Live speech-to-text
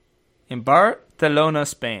In Barcelona,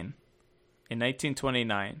 Spain, in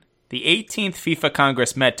 1929, the 18th FIFA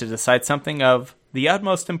Congress met to decide something of the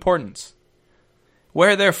utmost importance,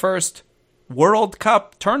 where their first World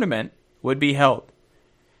Cup tournament would be held.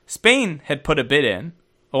 Spain had put a bid in,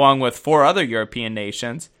 along with 4 other European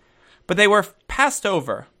nations, but they were passed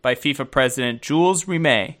over by FIFA President Jules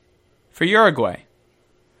Rimet for Uruguay.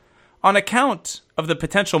 On account of the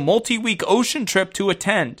potential multi-week ocean trip to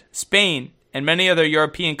attend, Spain and many other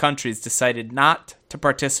European countries decided not to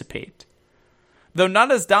participate. Though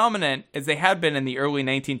not as dominant as they had been in the early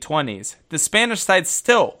 1920s, the Spanish side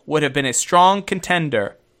still would have been a strong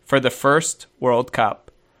contender for the first World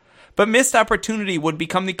Cup. But missed opportunity would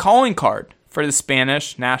become the calling card for the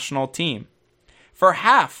Spanish national team. For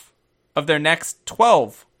half of their next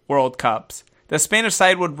 12 World Cups, the Spanish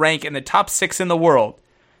side would rank in the top 6 in the world,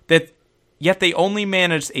 yet they only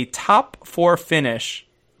managed a top 4 finish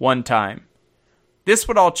one time. This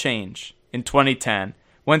would all change in 2010,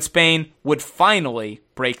 when Spain would finally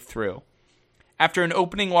break through. After an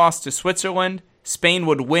opening loss to Switzerland, Spain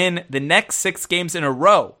would win the next 6 games in a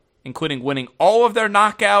row, including winning all of their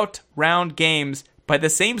knockout round games by the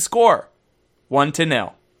same score,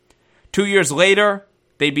 1-0. 2 years later,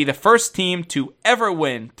 they'd be the first team to ever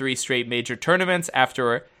win 3 straight major tournaments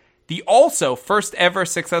after the also first ever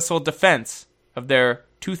successful defense of their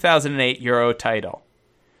 2008 Euro title.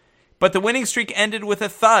 But the winning streak ended with a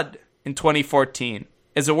thud in 2014,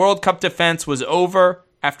 as the World Cup defense was over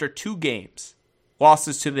after 2 games,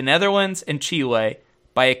 losses to the Netherlands and Chile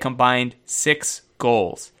by a combined 6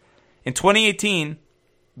 goals. In 2018,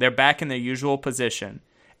 they're back in their usual position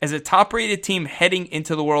as a top-rated team heading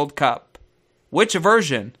into the World Cup. Which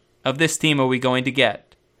version of this team are we going to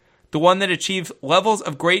get? The one that achieves levels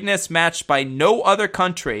of greatness matched by no other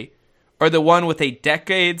country, or the one with a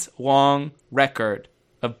decades-long record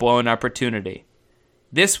of blown opportunity?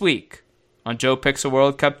 This week on Joe Picks a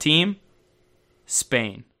World Cup Team,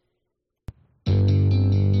 Spain.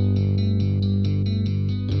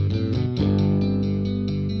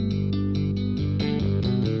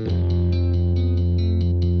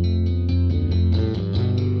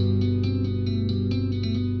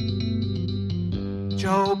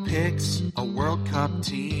 Joe picks a World Cup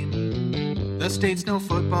team. The States know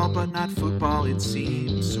football, but not football it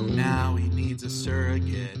seems. So now he needs a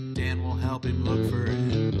surrogate. Dan will help him look for it.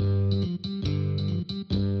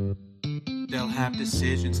 They'll have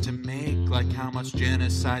decisions to make, like how much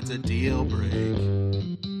genocide's a deal break.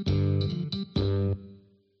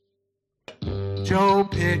 Joe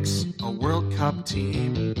picks a World Cup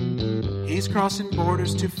team. He's crossing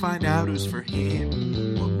borders to find out who's for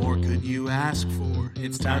him. What more could you ask for?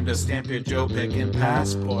 It's time to stamp your Joe Pickin'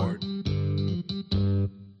 passport.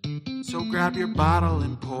 So grab your bottle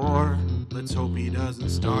and pour. Let's hope he doesn't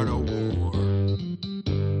start a war.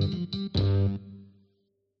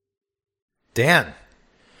 Dan,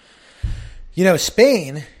 you know,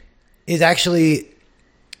 Spain is actually,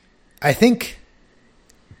 I think,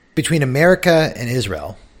 between America and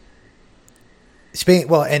Israel, Spain,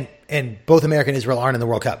 well, and both America and Israel aren't in the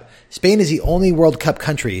World Cup. Spain is the only World Cup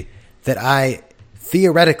country that I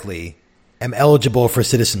theoretically am eligible for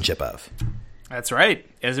citizenship of. That's right.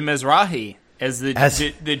 As a Mizrahi, as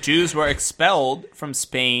the Jews were expelled from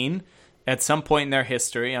Spain at some point in their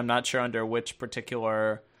history. I'm not sure under which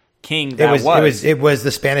particular king that was. It was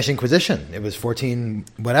the Spanish Inquisition. It was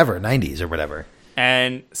 90s or whatever.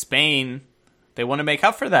 And Spain, they want to make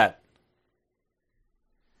up for that.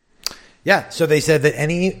 Yeah, so they said that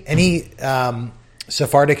any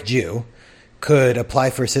Sephardic Jew could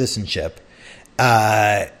apply for citizenship,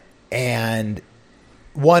 and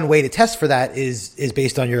one way to test for that is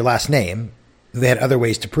based on your last name. They had other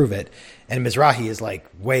ways to prove it, and Mizrahi is like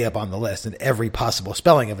way up on the list, and every possible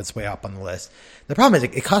spelling of it's way up on the list. The problem is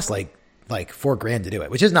it costs like $4,000 to do it,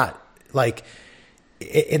 which is not like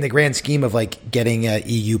in the grand scheme of like getting an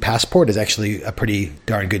EU passport is actually a pretty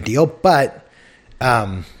darn good deal, but.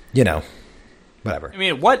 You know, whatever. I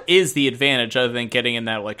mean, what is the advantage other than getting in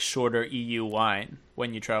that like shorter EU line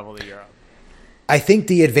when you travel to Europe? I think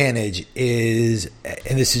the advantage is,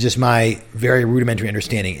 and this is just my very rudimentary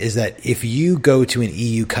understanding, is that if you go to an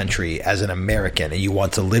EU country as an American and you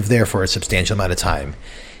want to live there for a substantial amount of time,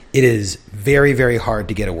 it is very, very hard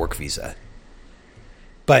to get a work visa.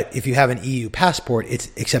 But if you have an EU passport,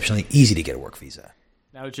 it's exceptionally easy to get a work visa.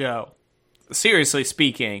 Now, Joe, seriously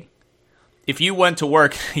speaking, if you went to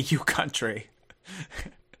work in a EU country,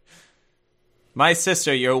 my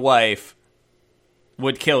sister, your wife,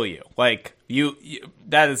 would kill you. Like, you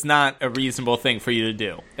that is not a reasonable thing for you to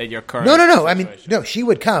do at your current No. I mean, no, she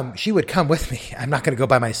would come with me. I'm not going to go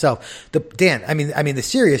by myself. Dan, I mean, the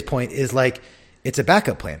serious point is like, it's a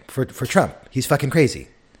backup plan for Trump. He's fucking crazy.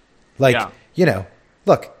 Like, Yeah. you know,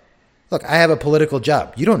 look, I have a political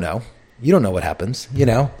job. You don't know. You don't know what happens, you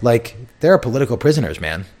know? Like, there are political prisoners,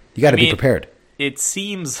 man. You got to be prepared. It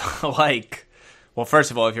seems like, well,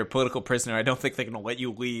 first of all, if you're a political prisoner, I don't think they're going to let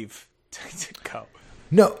you leave to go.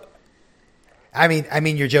 No. I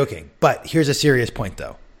mean, you're joking. But here's a serious point,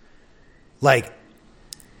 though. Like,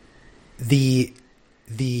 the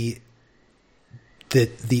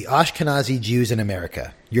Ashkenazi Jews in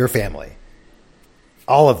America, your family,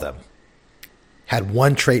 all of them had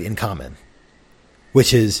one trait in common,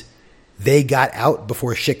 which is they got out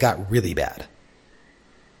before shit got really bad.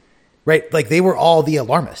 Right? Like, they were all the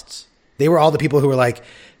alarmists. They were all the people who were like,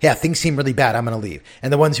 yeah, things seem really bad, I'm going to leave.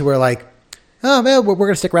 And the ones who were like, oh, man, we're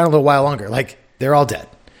going to stick around a little while longer. Like, they're all dead.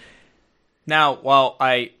 Now, while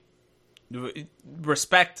I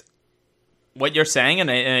respect what you're saying,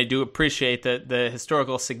 and I do appreciate the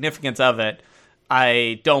historical significance of it,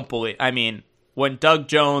 I don't believe... I mean, when Doug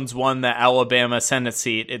Jones won the Alabama Senate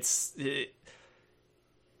seat,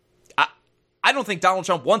 I don't think Donald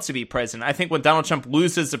Trump wants to be president. I think when Donald Trump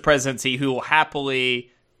loses the presidency, he will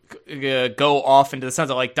happily go off into the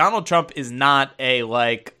sunset. Like, Donald Trump is not a,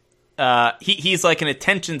 like... he's like an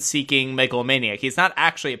attention-seeking megalomaniac. He's not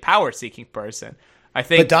actually a power-seeking person. I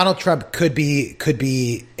think... But Donald Trump could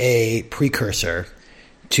be a precursor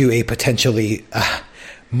to a potentially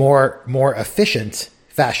more efficient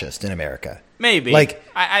fascist in America. Maybe. Like,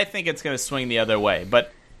 I think it's going to swing the other way,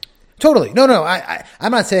 but... Totally. No.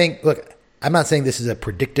 I'm not saying... Look, I'm not saying this is a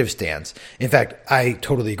predictive stance. In fact, I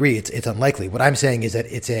totally agree. It's unlikely. What I'm saying is that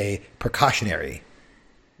it's a precautionary.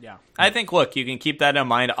 Yeah. I think, look, you can keep that in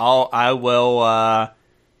mind. I will...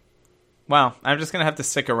 well, I'm just going to have to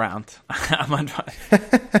stick around.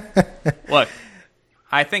 Look,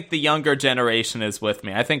 I think the younger generation is with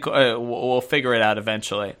me. I think we'll figure it out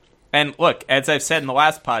eventually. And look, as I've said in the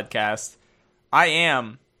last podcast, I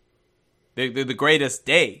am the greatest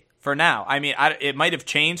day for now. I mean, it might have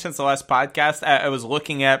changed since the last podcast. I was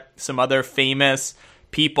looking at some other famous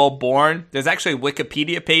people born. There's actually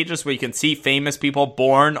Wikipedia pages where you can see famous people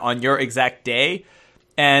born on your exact day.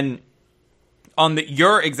 And on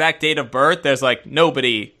your exact date of birth, there's like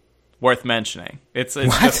nobody worth mentioning. It's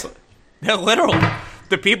just literally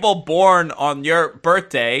the people born on your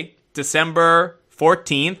birthday, December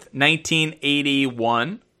 14th,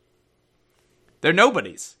 1981. They're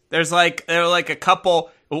nobodies. They're like a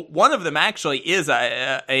couple. One of them actually is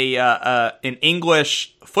an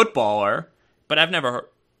English footballer, but I've never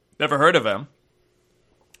heard of him.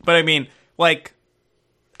 But I mean,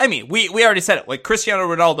 we already said it. Like, Cristiano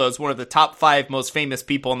Ronaldo is one of the top 5 most famous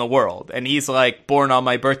people in the world, and he's like born on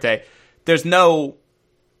my birthday. There's nobody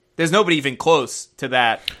even close to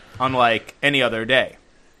that on like any other day.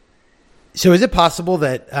 So is it possible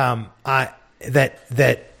that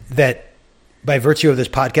that by virtue of this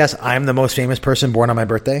podcast, I'm the most famous person born on my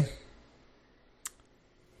birthday?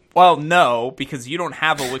 Well, no, because you don't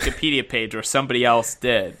have a Wikipedia page, or somebody else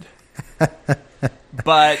did.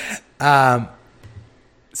 But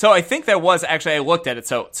so I think there was actually. I looked at it.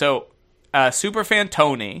 So Superfan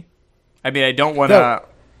Tony. I mean, I don't want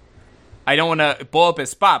to blow up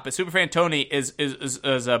his spot, but Superfan Tony is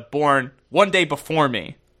born one day before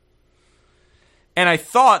me. And I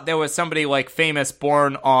thought there was somebody like famous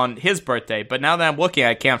born on his birthday, but now that I'm looking,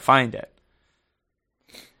 I can't find it.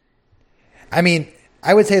 I mean,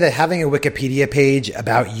 I would say that having a Wikipedia page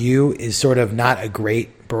about you is sort of not a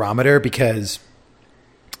great barometer because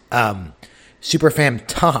Superfan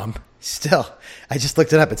Tom still, I just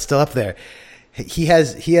looked it up. It's still up there. He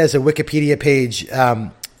has a Wikipedia page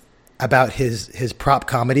about his prop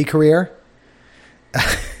comedy career,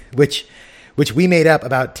 which we made up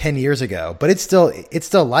about 10 years ago, but it's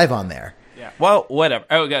still live on there. Yeah. Well, whatever.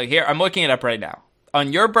 Okay, here, I'm looking it up right now.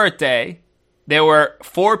 On your birthday, there were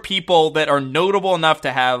 4 people that are notable enough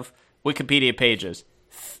to have Wikipedia pages.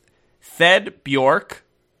 Thed Bjork,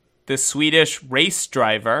 the Swedish race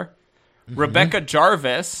driver. Mm-hmm. Rebecca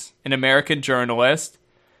Jarvis, an American journalist.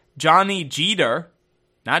 Johnny Jeter,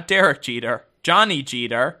 not Derek Jeter, Johnny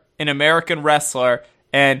Jeter, an American wrestler.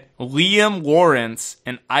 And Liam Lawrence,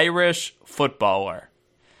 an Irish footballer.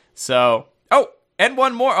 So, and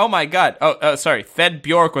one more. Oh, my God. Sorry. Thed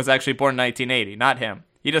Bjork was actually born in 1980, not him.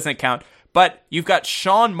 He doesn't count. But you've got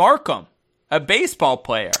Sean Markham, a baseball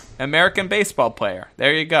player, American baseball player.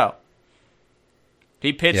 There you go.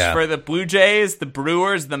 He pitched for the Blue Jays, the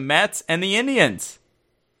Brewers, the Mets, and the Indians.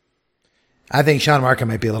 I think Sean Markham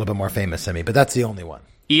might be a little bit more famous than me, but that's the only one.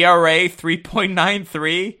 ERA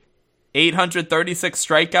 3.93. 836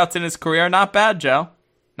 strikeouts in his career. Not bad, Joe.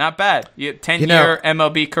 Not bad. 10-year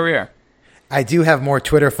MLB career. I do have more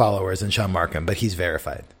Twitter followers than Sean Markham, but he's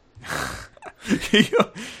verified.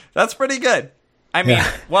 That's pretty good. I mean,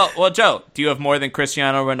 Yeah. well, Joe, do you have more than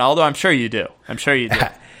Cristiano Ronaldo? I'm sure you do.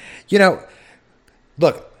 You know,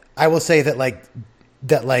 look, I will say that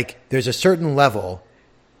there's a certain level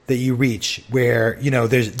that you reach where, you know,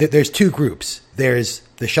 there's two groups. There's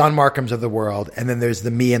the Sean Markhams of the world, and then there's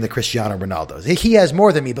the me and the Cristiano Ronaldos. He has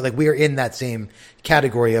more than me, but like we are in that same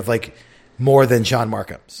category of like more than Sean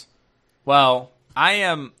Markhams. Well, I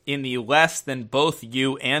am in the less than both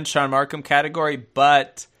you and Sean Markham category,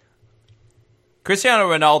 but Cristiano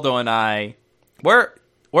Ronaldo and I, we're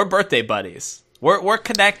birthday buddies. We're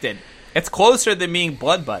connected. It's closer than being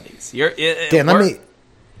blood buddies. Dan,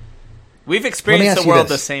 we've experienced the world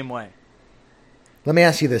the same way. Let me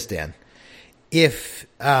ask you this, Dan. If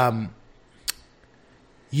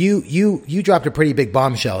you dropped a pretty big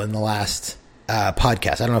bombshell in the last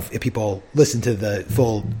podcast. I don't know if people listened to the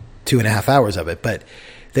full 2.5 hours of it, but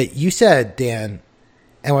that you said, Dan,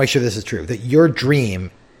 and I want to make sure this is true, that your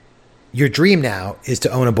dream now is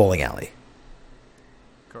to own a bowling alley.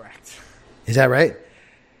 Correct. Is that right?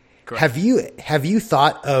 Correct. Have you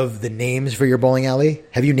thought of the names for your bowling alley?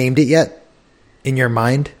 Have you named it yet in your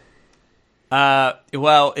mind?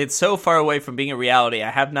 Well, it's so far away from being a reality.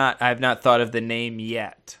 I have not thought of the name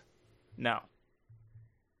yet. No.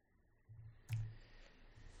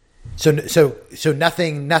 So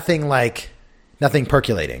nothing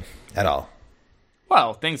percolating at all.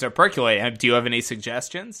 Well, things are percolating. Do you have any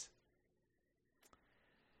suggestions?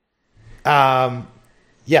 Yeah,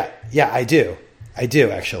 I do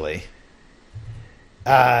actually.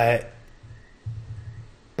 But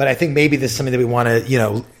I think maybe this is something that we want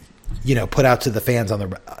to, put out to the fans on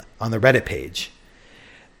the Reddit page.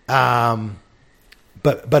 But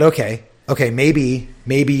okay,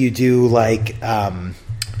 maybe you do like. I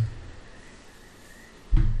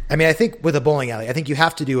mean, I think with a bowling alley, I think you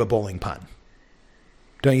have to do a bowling pun.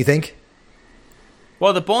 Don't you think?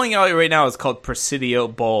 Well, the bowling alley right now is called Presidio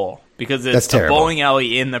Bowl because it's a bowling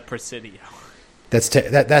alley in the Presidio. That's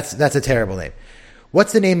a terrible name.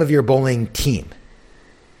 What's the name of your bowling team?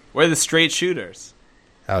 We're the Straight Shooters.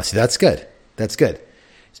 Oh, see, that's good. That's good.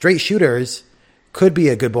 Straight Shooters could be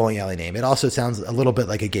a good bowling alley name. It also sounds a little bit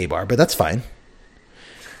like a gay bar, but that's fine.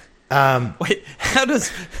 Time out. How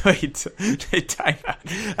does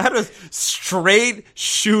Straight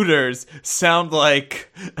Shooters sound like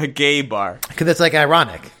a gay bar? Because it's like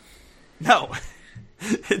ironic. No,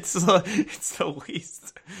 it's the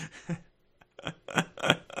least.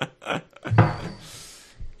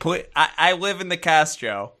 I live in the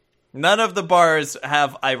Castro. None of the bars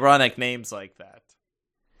have ironic names like that.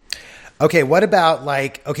 Okay, what about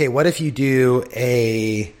what if you do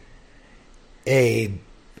a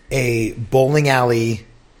bowling alley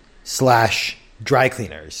 / dry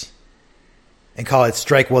cleaners and call it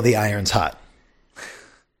Strike While the Iron's Hot?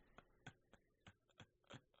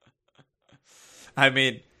 I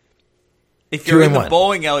mean, if you're in the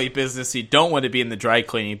bowling alley business, you don't want to be in the dry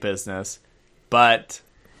cleaning business, but...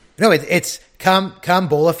 No, it's come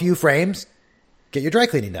bowl a few frames, get your dry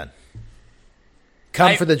cleaning done.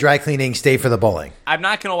 Come for the dry cleaning, stay for the bowling. I'm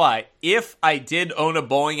not going to lie. If I did own a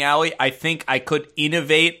bowling alley, I think I could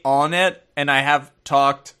innovate on it, and I have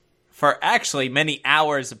talked for actually many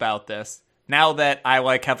hours about this. Now that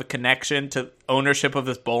I have a connection to ownership of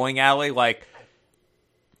this bowling alley,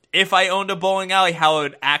 if I owned a bowling alley, how I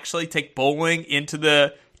would actually take bowling into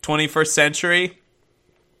the 21st century.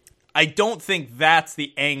 I don't think that's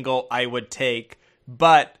the angle I would take,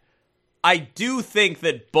 but I do think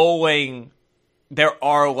that bowling... There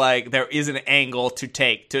is an angle to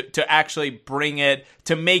take to actually bring it,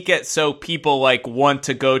 to make it so people want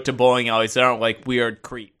to go to bowling alleys that aren't weird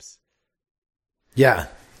creeps. Yeah.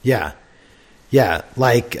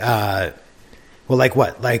 Like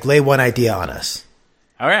what? Like lay one idea on us.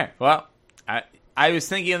 All right. Well, I was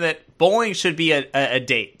thinking that bowling should be a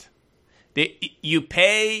date. You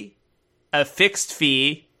pay a fixed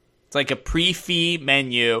fee. It's like a pre-fee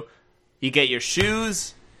menu. You get your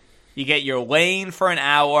shoes. You get your lane for an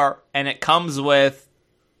hour, and it comes with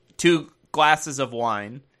 2 glasses of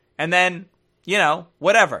wine. And then,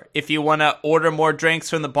 whatever. If you want to order more drinks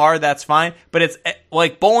from the bar, that's fine. But it's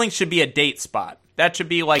bowling should be a date spot. That should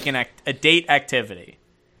be a date activity.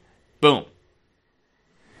 Boom.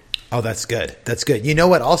 Oh, that's good. That's good. You know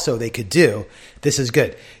what? Also, they could do. This is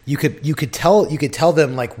good. You could tell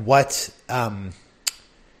them what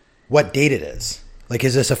date it is.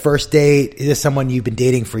 Is this a first date? Is this someone you've been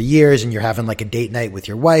dating for years and you're having a date night with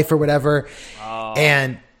your wife or whatever? Oh.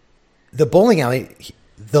 And the bowling alley,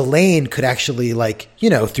 the lane could actually, like, you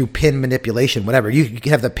know, through pin manipulation, whatever, you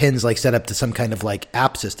could have the pins like set up to some kind of like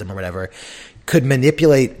app system or whatever, could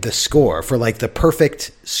manipulate the score for like the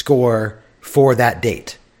perfect score for that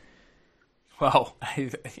date. Well, I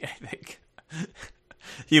think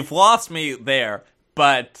you've lost me there,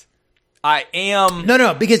 but I am...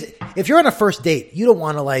 No, because if you're on a first date, you don't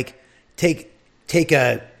want to like take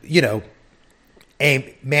a, you know,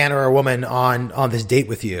 a man or a woman on this date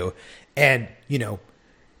with you and, you know,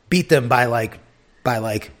 beat them by like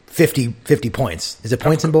 50 points. Is it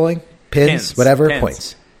points in bowling? Pins. Whatever.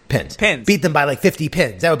 Pins. Pins. Pins. Beat them by like 50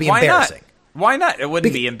 pins. That would be embarrassing. Why not? It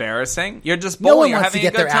wouldn't be embarrassing. You're just bowling. You're having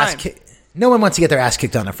a good time. No one wants to get their ass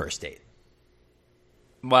kicked on a first date.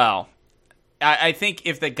 Well, I think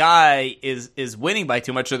if the guy is winning by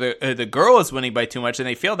too much, or the girl is winning by too much, and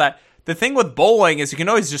they feel that, the thing with bowling is you can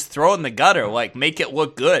always just throw it in the gutter, like make it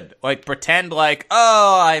look good, like pretend like,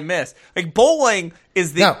 oh, I missed. Like bowling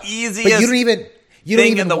is the easiest but you don't even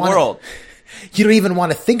thing in the world. You don't even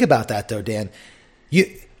want to think about that though, Dan.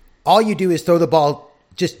 All you do is throw the ball,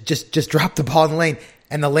 just drop the ball in the lane,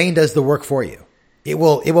 and the lane does the work for you. It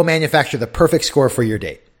will manufacture the perfect score for your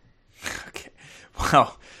date. Okay.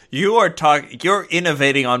 Well, you're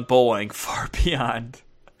innovating on bowling far beyond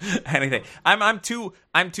anything. I'm too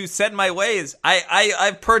set in my ways.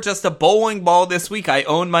 I've purchased a bowling ball this week. I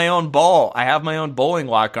own my own ball. I have my own bowling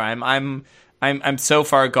locker. I'm so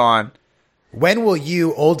far gone. When will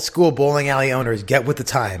you old school bowling alley owners get with the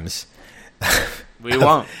times? We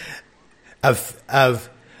won't. Of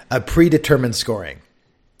a predetermined scoring.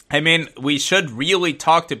 I mean, we should really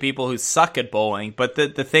talk to people who suck at bowling, but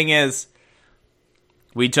the thing is,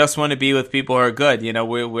 we just want to be with people who are good. You know,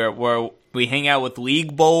 we hang out with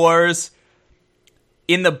league bowlers.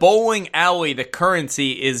 In the bowling alley, the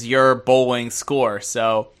currency is your bowling score.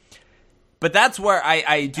 So, but that's where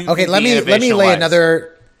I do. Okay, let me lay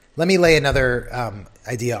another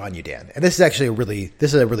idea on you, Dan. And this is actually a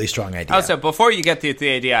really strong idea. Also, before you get to the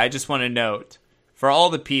idea, I just want to note for all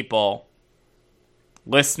the people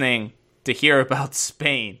listening to hear about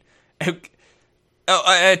Spain,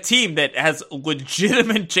 a team that has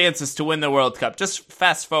legitimate chances to win the World Cup. Just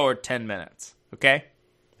fast forward 10 minutes, okay?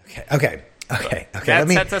 Okay. That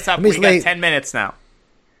sets us up. We got 10 minutes now.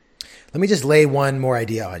 Let me just lay one more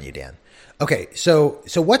idea on you, Dan. Okay, so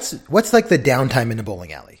what's like the downtime in a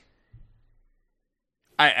bowling alley?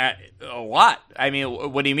 A lot. I mean,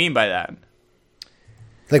 what do you mean by that?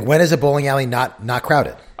 Like, when is a bowling alley not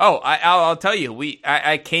crowded? Oh, I'll tell you.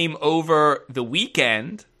 I came over the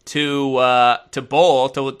weekend to bowl,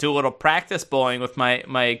 to do a little practice bowling with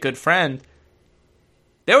my good friend.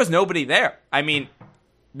 There was nobody there. I mean,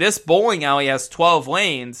 this bowling alley has 12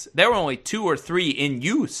 lanes. There were only 2 or 3 in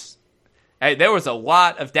use. There was a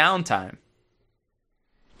lot of downtime.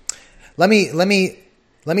 Let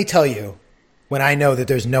me tell you when I know that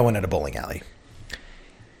there's no one at a bowling alley.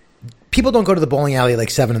 People don't go to the bowling alley like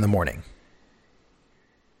 7 in the morning.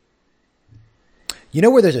 You know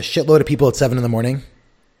where there's a shitload of people at 7 in the morning?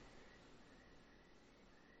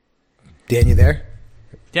 Dan, you there?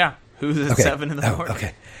 Yeah. Who's at 7 in the morning?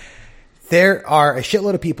 Okay. There are a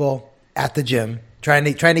shitload of people at the gym trying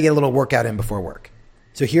to get a little workout in before work.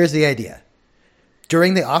 So here's the idea.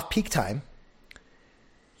 During the off-peak time,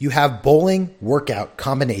 you have bowling workout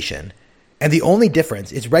combination, and the only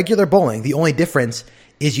difference is regular bowling. The only difference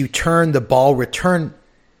is you turn the ball return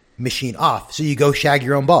machine off, so you go shag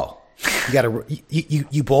your own ball. You got to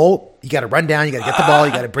you bowl. You got to run down. You got to get the ball.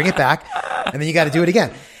 You got to bring it back, and then you got to do it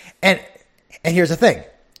again. And here's the thing.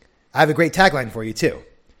 I have a great tagline for you too.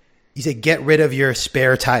 You say, "Get rid of your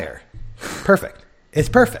spare tire." Perfect. It's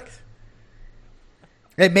perfect.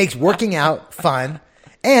 It makes working out fun,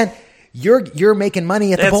 and you're making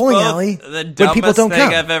money at the bowling alley the dumbest when people don't thing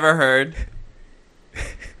come. I've ever heard.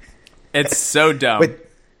 It's so dumb. Wait,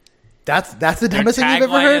 that's the dumbest thing you've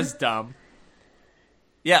ever heard? Is dumb.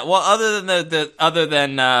 Yeah, well, other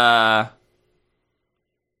than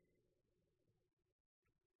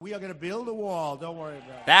we are going to build a wall. Don't worry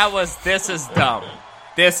about it. This is dumb.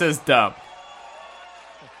 This is dumb.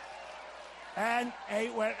 And hey,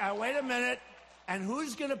 wait a minute. And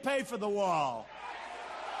who's going to pay for the wall?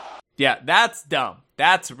 Yeah, that's dumb.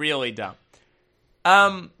 That's really dumb.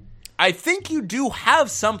 I think you do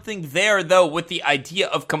have something there, though, with the idea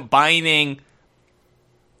of combining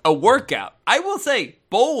a workout. I will say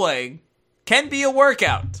bowling can be a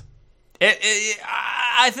workout.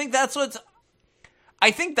 I think that's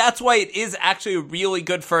why it is actually a really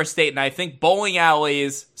good first date, and I think bowling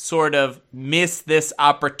alleys sort of miss this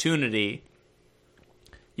opportunity.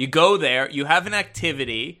 You go there, you have an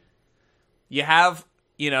activity, you have,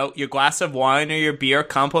 your glass of wine or your beer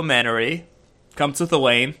complimentary, comes with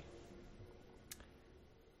Elaine.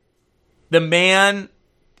 The man,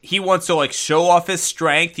 he wants to like show off his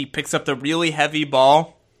strength. He picks up the really heavy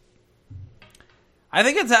ball. I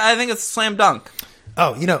think it's a slam dunk.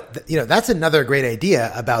 Oh, that's another great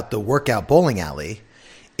idea about the workout bowling alley,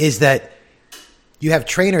 is that you have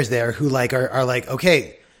trainers there who like are like,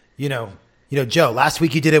 okay, Joe, last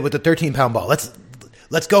week you did it with the 13-pound ball.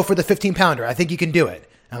 Let's go for the 15-pounder. I think you can do it.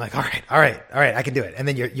 I'm like, all right, I can do it. And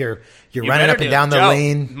then you're running up and down the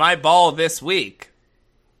lane. My ball this week.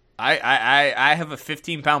 I have a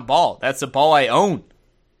 15-pound ball. That's a ball I own.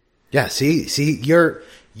 Yeah, see, you're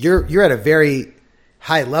at a very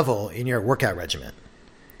high level in your workout regimen.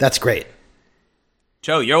 That's great.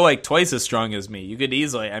 Joe, you're like twice as strong as me. You could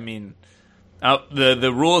easily,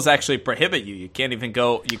 the rules actually prohibit you. You can't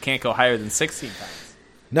go higher than 16 pounds.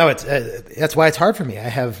 No, it's that's why it's hard for me. I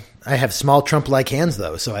have small Trump-like hands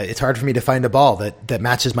though, so it's hard for me to find a ball that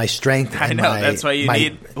matches my strength. I know, that's why you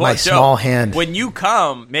need my Joe, small hand. When you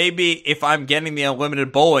come, maybe if I'm getting the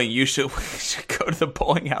unlimited bowling, we should go to the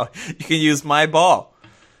bowling alley. You can use my ball.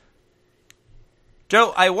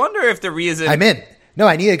 Joe, I wonder if the reason I'm in. No,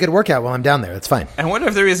 I need a good workout while I'm down there. That's fine. I wonder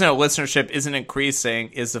if the reason our listenership isn't increasing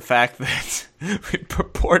is the fact that we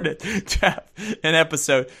purported to have an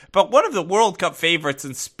episode about one of the World Cup favorites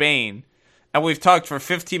in Spain, and we've talked for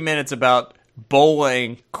 15 minutes about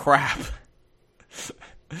bowling crap.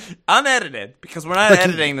 Unedited, because we're not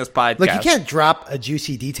editing this podcast. Look, you can't drop a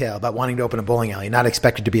juicy detail about wanting to open a bowling alley, not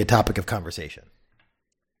expect it to be a topic of conversation.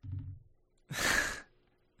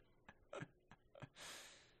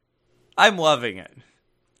 I'm loving it.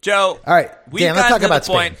 Joe, all right, Dan, let's talk about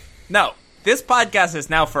Spain. No, this podcast is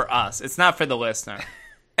now for us. It's not for the listener.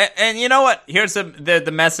 and you know what? Here's the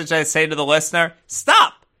message I say to the listener.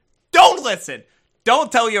 Stop. Don't listen.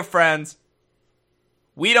 Don't tell your friends.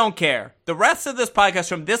 We don't care. The rest of this podcast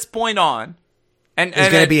from this point on is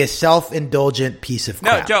going to be a self-indulgent piece of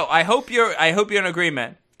crap. No, Joe, I hope you're in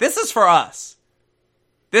agreement. This is for us.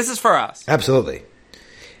 This is for us. Absolutely.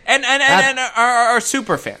 And our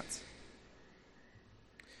super fans.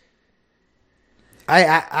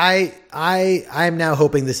 I'm now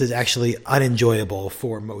hoping this is actually unenjoyable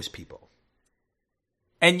for most people.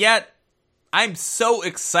 And yet, I'm so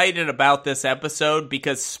excited about this episode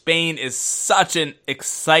because Spain is such an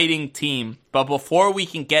exciting team. But before we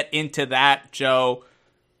can get into that, Joe,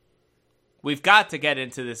 we've got to get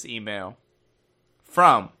into this email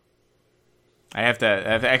from. I have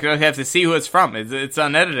to see who it's from. It's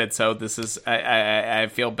unedited, so this is. I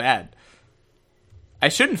feel bad. I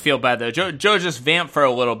shouldn't feel bad, though. Joe just vamped for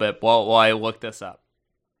a little bit while I look this up.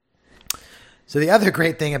 So the other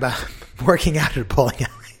great thing about working out at a bowling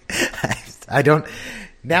alley, I don't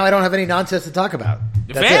have any nonsense to talk about.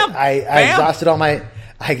 That's vamp! It. I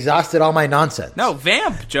exhausted all my nonsense. No,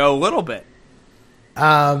 vamp, Joe, a little bit.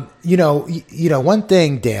 One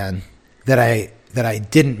thing, Dan, that I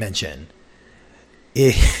didn't mention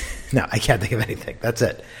is, no, I can't think of anything. That's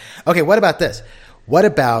it. Okay, what about this? What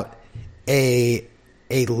about a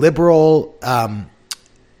liberal, a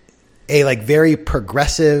like very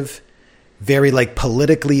progressive, very like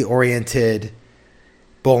politically oriented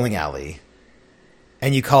bowling alley,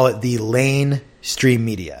 and you call it the Lane Stream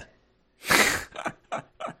Media?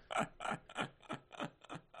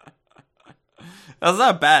 That's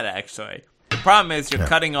not bad, actually. The problem is you're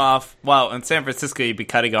cutting off. Well, in San Francisco, you'd be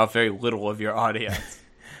cutting off very little of your audience.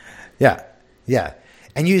 Yeah,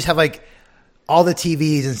 and you just have like all the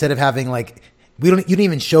TVs instead of having like. You don't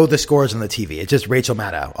even show the scores on the TV. It's just Rachel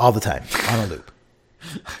Maddow all the time on a loop.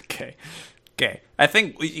 Okay. I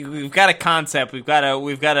think we've got a concept. We've got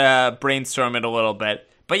to brainstorm it a little bit.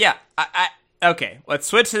 But yeah, okay. Let's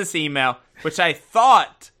switch to this email, which I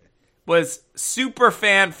thought was super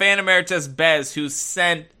fan emeritus Bez, who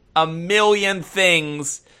sent a million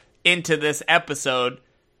things into this episode,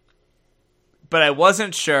 but I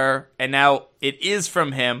wasn't sure, and now it is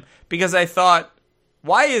from him because I thought,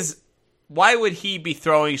 why would he be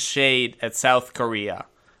throwing shade at South Korea?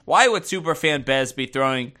 Why would Superfan Bez be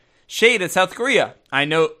throwing shade at South Korea? I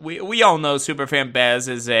know we all know Superfan Bez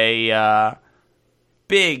is a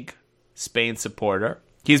big Spain supporter.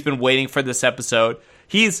 He's been waiting for this episode.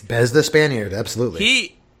 He's Bez the Spaniard,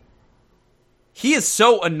 absolutely. He is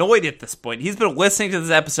so annoyed at this point. He's been listening to this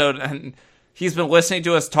episode and he's been listening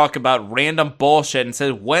to us talk about random bullshit and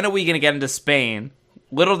says, when are we going to get into Spain?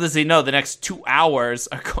 Little does he know the next 2 hours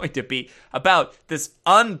are going to be about this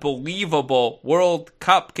unbelievable World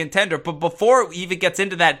Cup contender. But before he even gets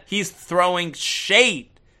into that, he's throwing shade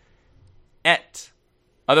at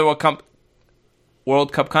other World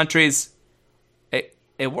Cup countries.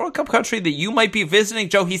 A World Cup country that you might be visiting,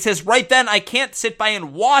 Joe. He says, right then, I can't sit by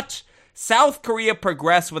and watch South Korea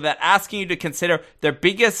progressed without asking you to consider their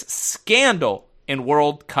biggest scandal in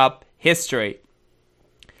World Cup history.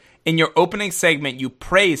 In your opening segment, you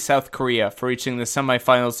praised South Korea for reaching the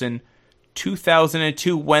semifinals in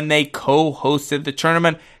 2002 when they co-hosted the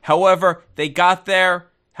tournament. However, they got there.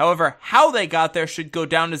 However, how they got there should go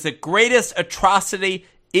down as the greatest atrocity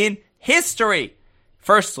in history.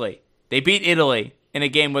 Firstly, they beat Italy in a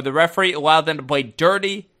game where the referee allowed them to play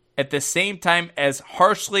dirty at the same time as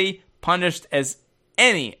harshly punished as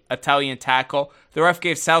any Italian tackle. The ref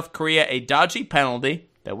gave South Korea a dodgy penalty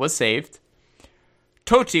that was saved.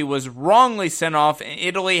 Totti was wrongly sent off, and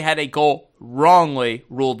Italy had a goal wrongly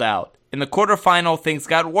ruled out. In the quarterfinal, things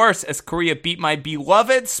got worse as Korea beat my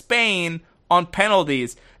beloved Spain on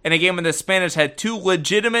penalties in a game when the Spanish had 2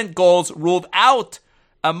 legitimate goals ruled out,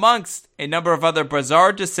 amongst a number of other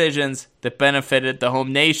bizarre decisions that benefited the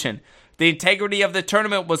home nation. The integrity of the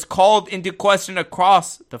tournament was called into question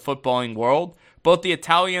across the footballing world. Both the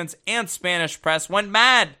Italians and Spanish press went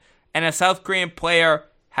mad, and a South Korean player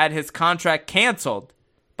had his contract canceled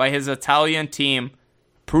by his Italian team,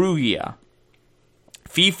 Perugia.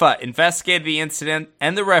 FIFA investigated the incident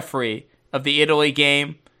and the referee of the Italy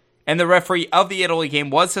game, and the referee of the Italy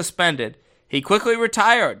game was suspended. He quickly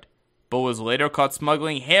retired, but was later caught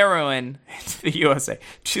smuggling heroin into the USA.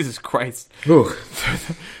 Jesus Christ.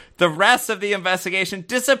 The rest of the investigation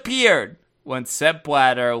disappeared when Sepp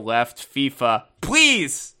Blatter left FIFA.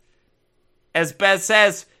 Please, as Bez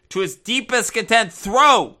says, to his deepest content,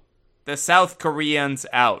 throw the South Koreans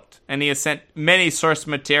out. And he has sent many source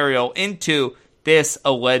material into this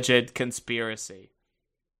alleged conspiracy.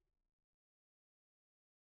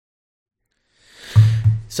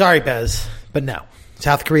 Sorry, Bez, but no.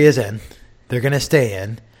 South Korea's in. They're going to stay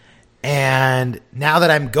in. And now that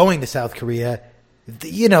I'm going to South Korea,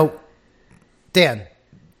 Dan,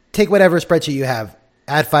 take whatever spreadsheet you have,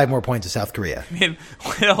 add 5 more points to South Korea. I mean,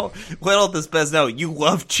 little does Bez know, you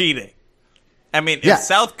love cheating. I mean, if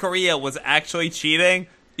South Korea was actually cheating,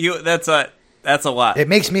 that's a lot. It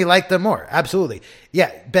makes me like them more. Absolutely.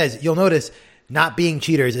 Yeah, Bez, you'll notice not being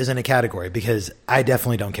cheaters isn't a category because I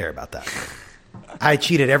definitely don't care about that. I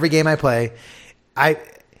cheat at every game I play. When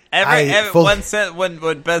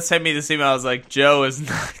Bez sent me this email, I was like, Joe is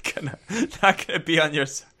not gonna be on your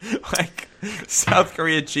like South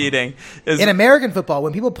Korea cheating. In American football,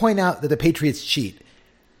 when people point out that the Patriots cheat,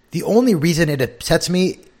 the only reason it upsets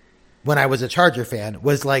me when I was a Charger fan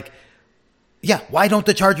was like, yeah, why don't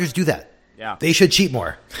the Chargers do that? Yeah, they should cheat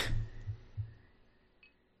more.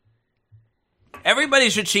 Everybody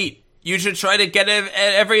should cheat. You should try to get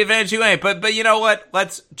every advantage you ain't. But you know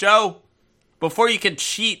what? Joe, before you can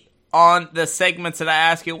cheat on the segments that I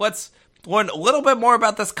ask you, let's learn a little bit more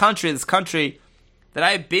about this country that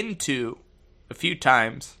I've been to a few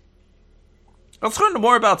times. Let's learn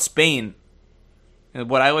more about Spain and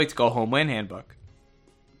what I like to call Homeland Handbook.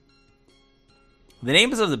 The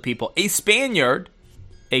names of the people: a Spaniard,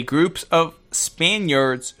 a group of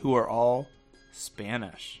Spaniards who are all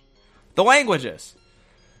Spanish. The languages.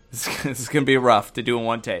 This is going to be rough to do in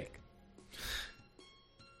one take.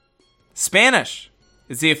 Spanish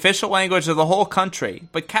is the official language of the whole country,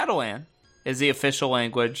 but Catalan is the official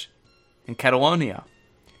language in Catalonia.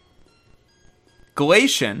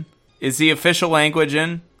 Galician is the official language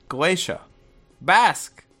in Galicia.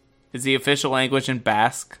 Basque is the official language in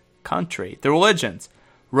Basque Country. The religions: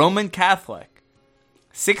 Roman Catholic,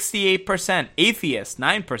 68%. Atheist,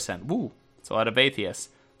 9%. Woo, it's a lot of atheists.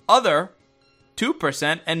 Other,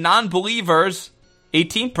 2%. And non-believers,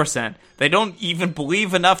 18%. They don't even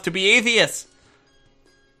believe enough to be atheists.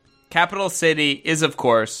 Capital city is, of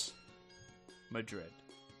course, Madrid.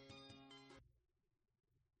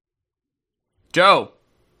 Joe,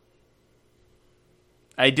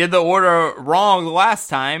 I did the order wrong last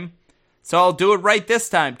time, so I'll do it right this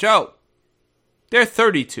time. Joe, there are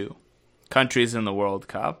 32 countries in the World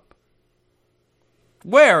Cup.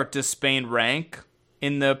 Where does Spain rank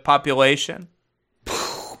in the population?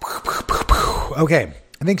 Okay,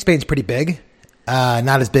 I think Spain's pretty big.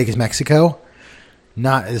 Not as big as Mexico.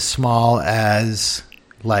 Not as small as,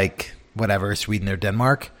 Sweden or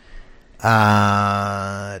Denmark.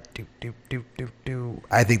 I think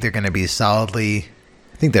they're going to be solidly...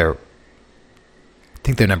 I think they're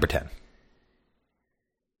number 10.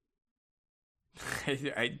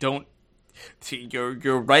 I don't... See,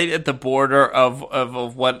 you're right at the border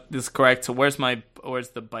of what is correct. So where's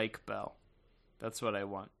the bike bell? That's what I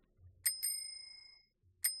want.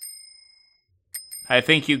 I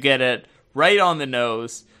think you get it right on the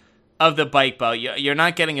nose of the bike bell. You're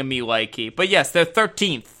not getting a me likey. But yes, they're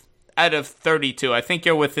 13th out of 32. I think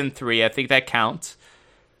you're within 3. I think that counts.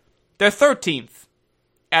 They're 13th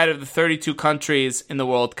out of the 32 countries in the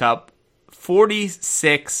World Cup,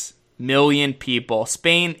 46 million people.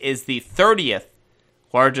 Spain is the 30th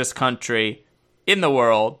largest country in the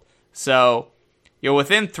world. So you're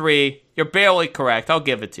within 3. You're barely correct. I'll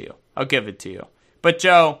give it to you. But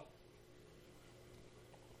Joe,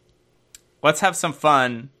 let's have some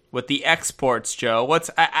fun with the exports, Joe.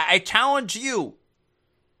 I challenge you.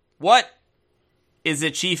 What is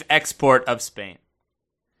the chief export of Spain?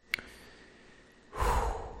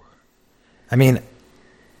 I mean,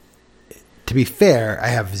 to be fair, I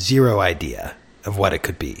have zero idea of what it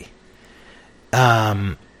could be.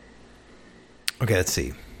 Okay, let's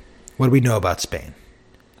see. What do we know about Spain?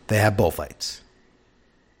 They have bullfights.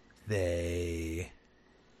 They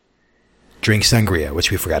drink sangria,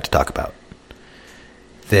 which we forgot to talk about.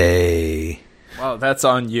 Well, that's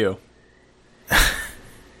on you.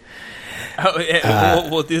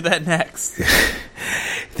 We'll do that next.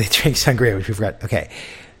 They drink sangria, which we forgot. Okay.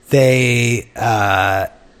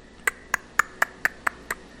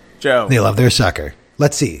 Joe. They love their soccer.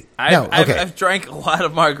 Let's see. I've drank a lot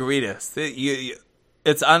of margaritas.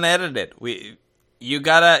 It's unedited. You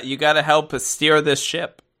gotta help us steer this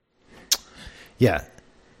ship. Yeah.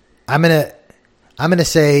 I'm gonna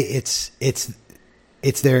say it's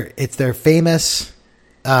their famous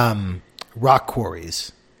rock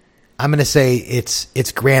quarries. I'm gonna say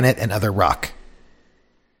it's granite and other rock.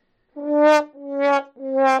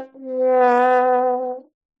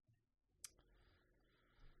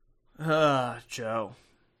 Joe.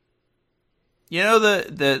 You know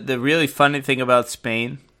the really funny thing about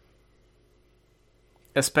Spain,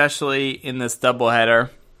 especially in this doubleheader,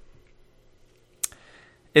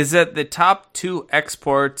 is that the top 2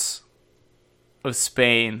 exports of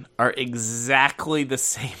Spain are exactly the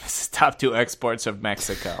same as the top 2 exports of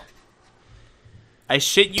Mexico. I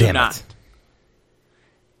shit you Damn not. it.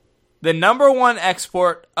 The number 1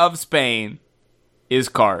 export of Spain is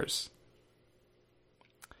cars.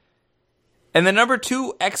 And the number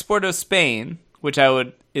 2 export of Spain, which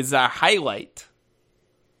is our highlight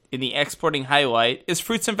in the exporting highlight, is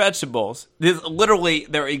fruits and vegetables.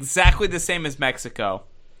 They're exactly the same as Mexico.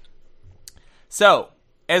 So,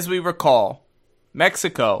 as we recall,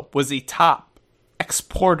 Mexico was the top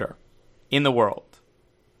exporter in the world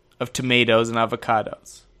of tomatoes and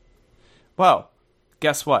avocados. Well,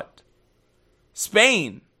 guess what?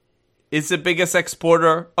 Spain is the biggest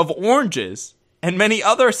exporter of oranges and many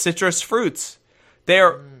other citrus fruits.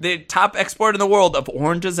 They're the top exporter in the world of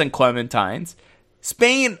oranges and clementines.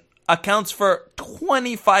 Spain accounts for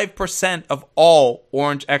 25% of all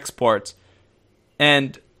orange exports.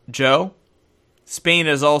 And, Joe, Spain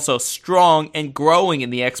is also strong and growing in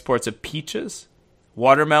the exports of peaches,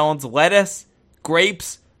 watermelons, lettuce,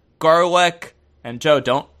 grapes, garlic, and Joe,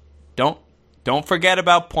 don't forget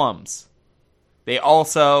about plums. They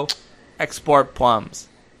also export plums.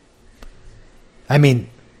 I mean,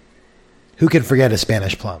 who can forget a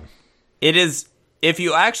Spanish plum? It is, if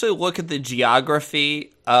you actually look at the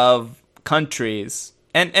geography of countries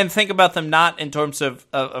and think about them not in terms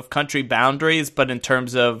of country boundaries, but in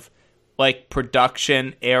terms of like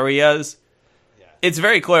production areas, it's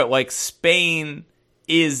very clear. Like Spain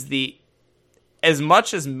is as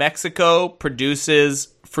much as Mexico produces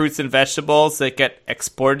fruits and vegetables that get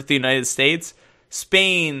exported to the United States,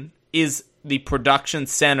 Spain is the production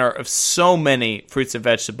center of so many fruits and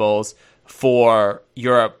vegetables for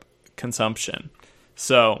Europe consumption.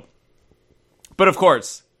 So, but of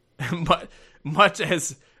course, much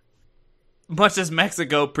as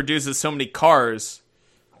Mexico produces so many cars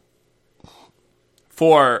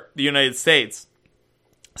for the United States,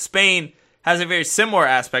 Spain has a very similar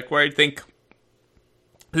aspect where I think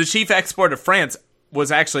the chief export of France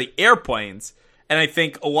was actually airplanes. And I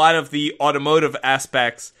think a lot of the automotive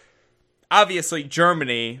aspects, obviously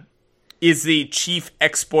Germany is the chief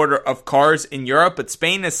exporter of cars in Europe, but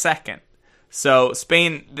Spain is second. So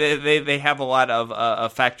Spain, they have a lot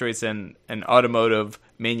of factories and automotive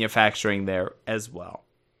manufacturing there as well.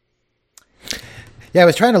 Yeah, I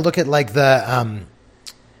was trying to look at like the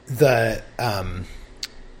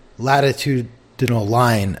latitudinal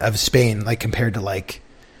line of Spain, like compared to like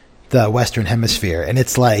the Western Hemisphere, and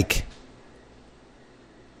it's like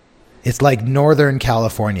Northern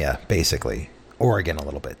California, basically. Oregon a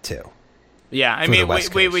little bit too. Yeah, I mean,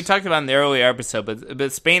 we talked about in the earlier episode,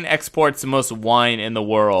 but Spain exports the most wine in the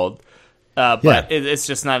world, but it's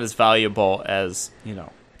just not as valuable as, you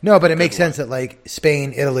know. No, but it makes sense that like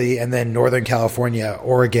Spain, Italy, and then Northern California,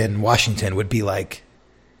 Oregon, Washington would be like,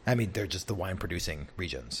 I mean, they're just the wine producing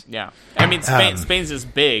regions. Yeah, I mean, Spain's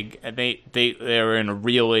just big, and they're in a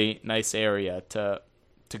really nice area to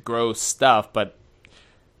grow stuff, but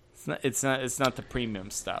It's not the premium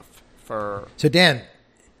stuff for. So Dan,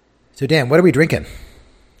 what are we drinking?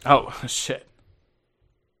 Oh shit!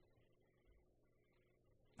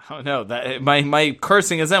 Oh no! That my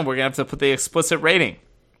cursing is in. We're gonna have to put the explicit rating.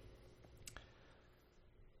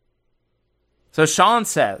 So Sean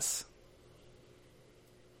says,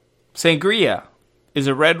 sangria is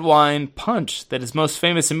a red wine punch that is most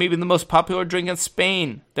famous and maybe the most popular drink in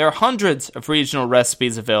Spain. There are hundreds of regional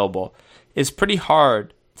recipes available. It's pretty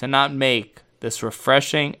hard to not make this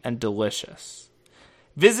refreshing and delicious.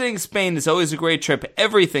 Visiting Spain is always a great trip.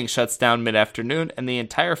 Everything shuts down mid-afternoon, and the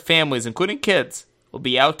entire families, including kids, will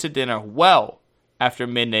be out to dinner well after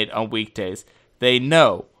midnight on weekdays. They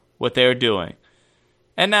know what they're doing.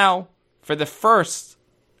 And now, for the first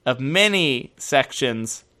of many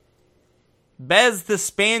sections, Bez the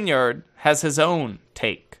Spaniard has his own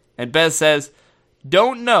take. And Bez says,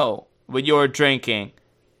 don't know what you're drinking,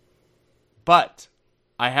 but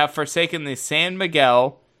I have forsaken the San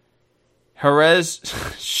Miguel, Jerez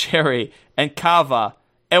Sherry, and Cava,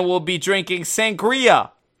 and will be drinking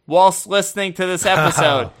sangria whilst listening to this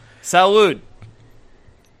episode. Salud.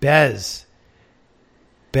 Bez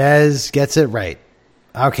gets it right.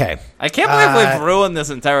 Okay. I can't believe we've ruined this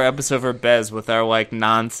entire episode for Bez with our,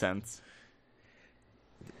 nonsense.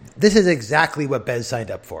 This is exactly what Bez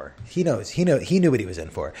signed up for. He knows. He knew what he was in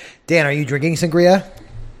for. Dan, are you drinking sangria?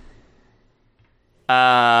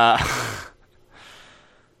 I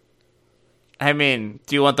mean,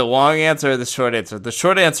 do you want the long answer or the short answer? The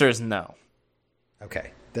short answer is no.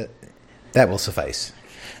 Okay. That will suffice.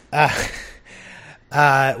 Well,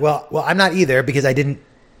 I'm not either because I didn't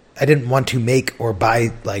want to make or buy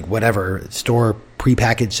whatever store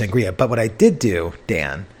prepackaged sangria. But what I did do,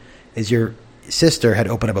 Dan, is your sister had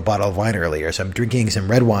opened up a bottle of wine earlier, so I'm drinking some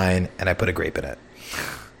red wine and I put a grape in it.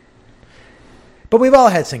 But we've all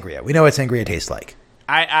had sangria. We know what sangria tastes like.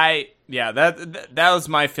 Yeah, that was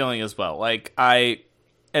my feeling as well.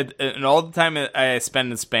 And all the time I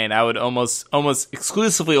spend in Spain, I would almost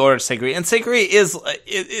exclusively order sangria. And sangria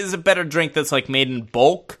is a better drink that's made in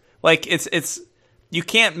bulk. It's you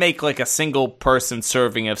can't make a single person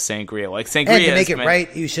serving of sangria. Sangria, and to make it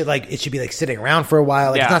right, you should it should be sitting around for a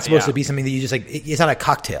while. It's not supposed to be something that you just it's not a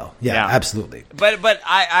cocktail. Yeah, absolutely. But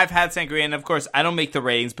I've had sangria, and of course I don't make the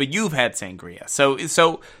ratings, but you've had sangria.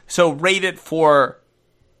 So rate it for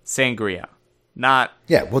sangria. Not.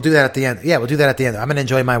 Yeah, we'll do that at the end. I'm going to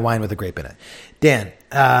enjoy my wine with a grape in it. Dan,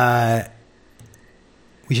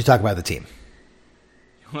 we should talk about the team.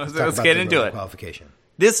 Let's get into it. Qualification.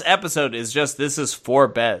 This episode is this is for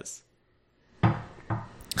Bez.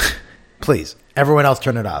 Please, everyone else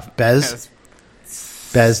turn it off. Bez,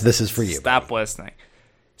 this is for you. Stop listening.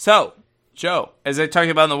 So, Joe, as I talked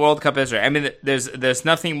about in the World Cup history, I mean, there's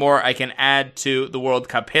nothing more I can add to the World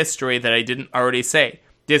Cup history that I didn't already say.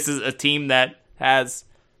 This is a team that has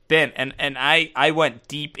been, and I went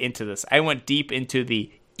deep into this. I went deep into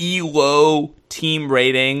the ELO team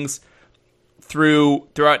ratings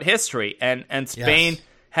throughout history, and Spain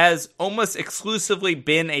has almost exclusively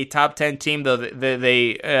been a top 10 team, though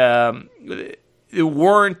they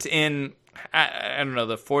weren't in, I don't know,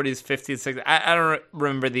 the 40s, 50s, 60s. I don't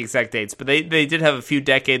remember the exact dates, but they did have a few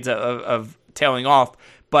decades of tailing off.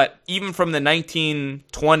 But even from the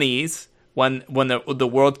 1920s, when the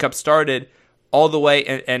World Cup started, all the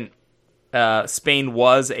way, and Spain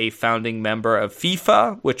was a founding member of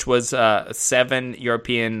FIFA, which was 7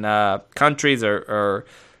 European countries, or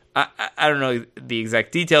I don't know the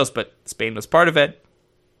exact details, but Spain was part of it.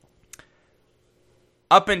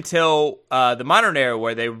 Up until the modern era,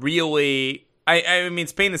 where they really, I mean,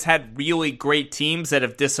 Spain has had really great teams that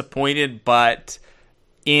have disappointed, but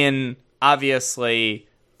in obviously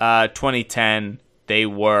 2010, they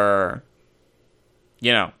were,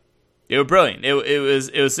 they were brilliant.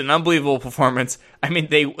 It was an unbelievable performance. I mean,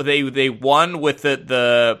 they won with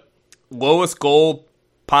the lowest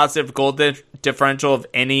positive goal differential of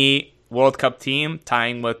any World Cup team,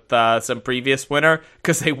 tying with some previous winner,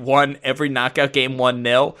 because they won every knockout game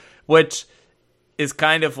 1-0, which is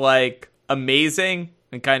kind of amazing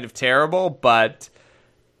and kind of terrible, but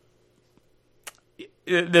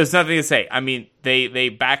there's nothing to say. I mean, they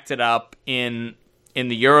backed it up in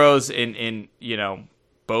the Euros, in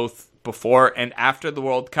both before and after the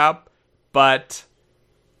World Cup, but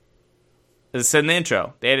as I said in the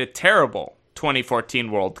intro, they had a terrible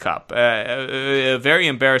 2014 World Cup. A very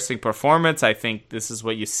embarrassing performance. I think this is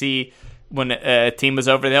what you see when a team is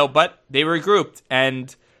over the hill, but they regrouped,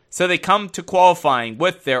 and so they come to qualifying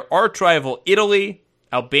with their arch rival Italy,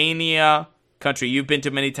 Albania, country you've been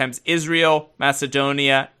to many times, Israel,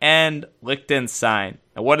 Macedonia, and Liechtenstein.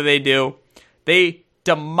 And what do? They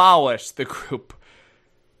demolish the group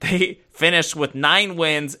They finished with 9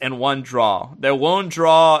 wins and 1 draw. Their lone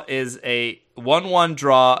draw is a 1-1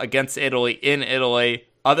 draw against Italy in Italy.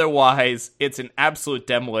 Otherwise, it's an absolute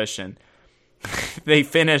demolition. They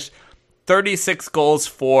finished 36 goals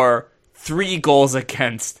for, 3 goals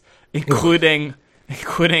against, including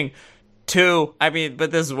 2. I mean,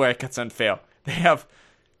 but this is where it gets unfair. They have,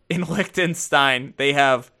 in Liechtenstein, they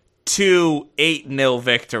have 2 8-0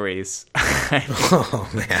 victories.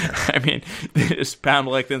 Oh, man. I mean, they just pound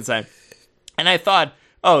Liechtenstein. And I thought,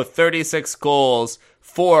 36 goals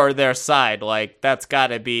for their side. Like, that's got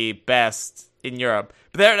to be best in Europe.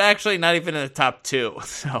 But they're actually not even in the top 2.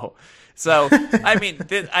 So I mean,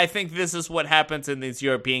 I think this is what happens in these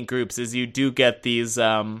European groups, is you do get these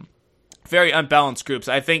very unbalanced groups.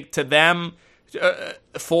 I think to them,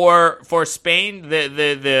 for Spain,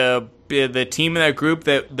 the team in their group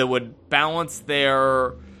that would balance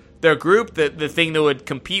their group, the thing that would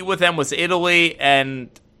compete with them was Italy,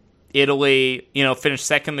 and Italy, finished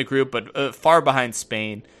second in the group, but far behind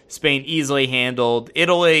Spain. Spain easily handled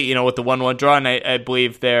Italy, with the 1-1 draw, and I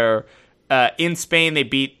believe they're in Spain. They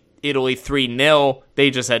beat Italy 3-0.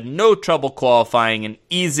 They just had no trouble qualifying, and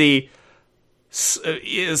easy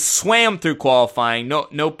swam through qualifying,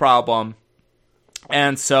 no problem.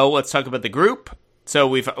 And so let's talk about the group. So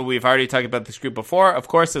we've already talked about this group before, of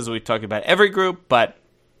course, as we've talked about every group, but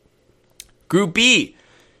Group B,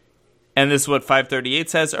 and this is what 538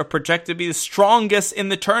 says, are projected to be the strongest in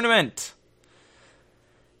the tournament.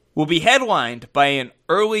 Will be headlined by an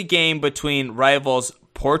early game between rivals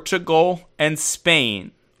Portugal and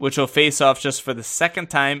Spain, which will face off just for the second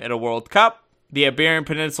time at a World Cup. The Iberian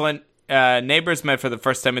Peninsula neighbors met for the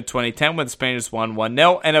first time in 2010 when Spain just won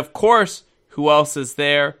 1-0. And of course, who else is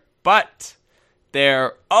there but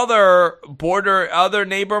their other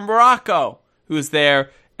neighbor Morocco, who's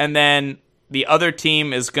there. And then the other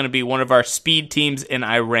team is going to be one of our speed teams in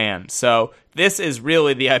Iran. So this is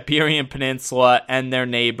really the Iberian Peninsula and their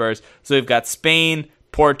neighbors. So we've got Spain,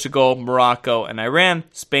 Portugal, Morocco, and Iran.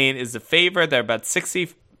 Spain is the favorite. They're about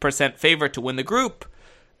 60% favorite to win the group.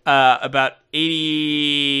 About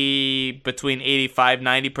between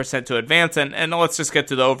 85-90% to advance. And let's just get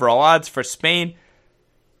to the overall odds for Spain.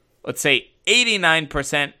 Let's say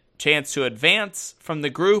 89% chance to advance from the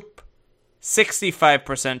group,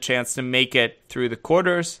 65% chance to make it through the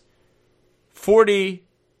quarters, 43%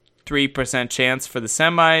 chance for the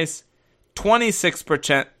semis,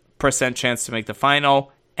 26% chance to make the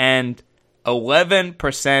final, and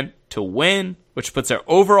 11% to win, which puts our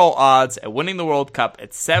overall odds at winning the World Cup at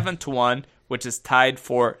 7-1, which is tied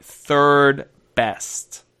for third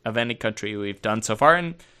best of any country we've done so far,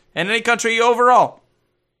 and any country overall.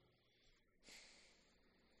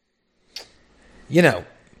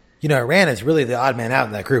 Iran is really the odd man out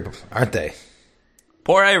in that group, aren't they?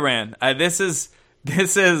 Poor Iran. This is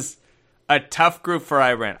a tough group for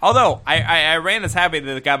Iran. Although Iran is happy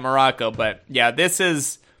that they got Morocco, but yeah, this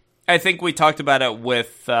is. I think we talked about it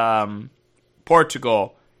with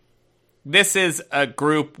Portugal. This is a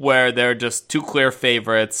group where they're just 2 clear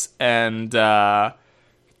favorites and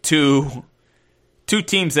two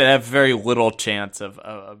teams that have very little chance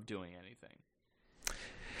of doing anything.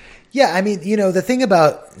 Yeah, I mean, the thing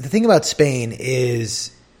about Spain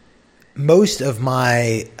is most of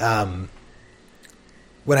my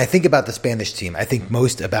when I think about the Spanish team, I think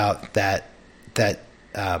most about that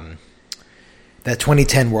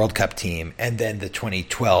 2010 World Cup team and then the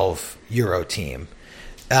 2012 Euro team,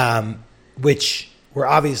 which were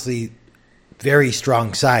obviously very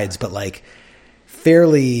strong sides, but like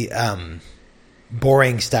fairly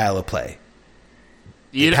boring style of play.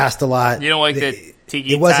 They passed a lot. You don't like the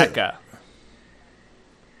tiki-taka.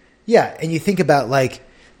 Yeah, and you think about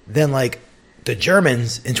then the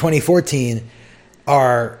Germans in 2014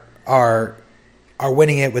 are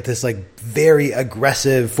winning it with this very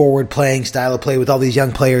aggressive forward playing style of play with all these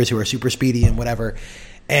young players who are super speedy and whatever,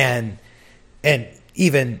 and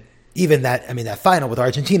even that final with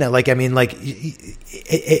Argentina,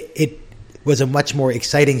 it was a much more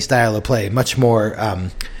exciting style of play, much more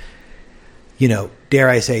dare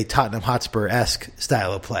I say Tottenham Hotspur-esque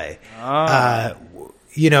style of play.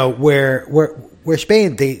 Where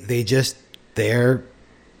Spain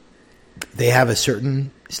they have a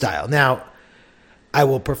certain style. Now, I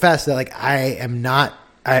will profess that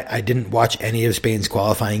I didn't watch any of Spain's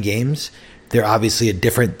qualifying games. They're obviously a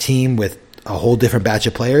different team with a whole different batch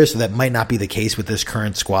of players, so that might not be the case with this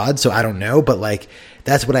current squad. So I don't know, but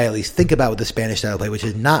that's what I at least think about with the Spanish style of play, which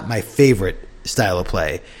is not my favorite style of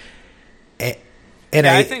play.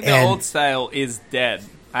 I think the old style is dead.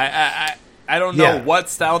 I don't know what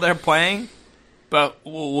style they're playing, but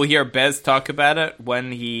we'll hear Bez talk about it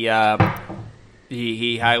when he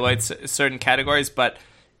he highlights certain categories, but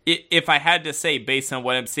if I had to say based on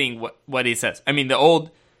what I'm seeing, what he says, I mean, the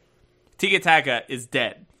old Tiki Taka is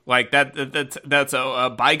dead. Like that's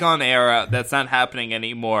a bygone era. That's not happening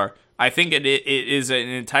anymore. I think it is an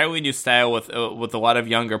entirely new style with a lot of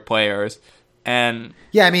younger players. And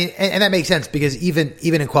yeah, I mean, and that makes sense because even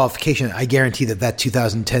in qualification, I guarantee that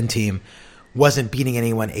 2010 team wasn't beating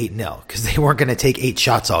anyone 8-0 because they weren't going to take 8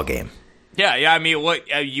 shots all game. Yeah. I mean,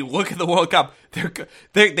 you look at the World Cup.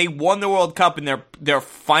 They won the World Cup, and their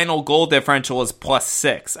final goal differential was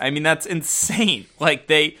 +6. I mean, that's insane. Like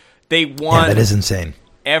they won. Yeah, that is insane.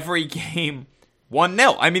 Every game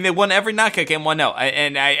 1-0. I mean, they won every knockout game 1-0,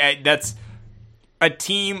 and I that's a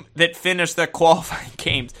team that finished their qualifying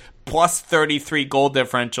games +33 goal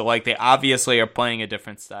differential. Like they obviously are playing a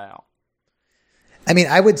different style. I mean,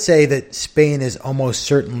 I would say that Spain is almost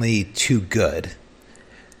certainly too good.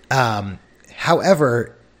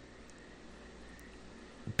 However,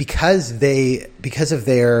 because they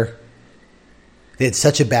had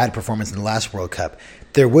such a bad performance in the last World Cup,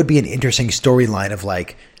 there would be an interesting storyline of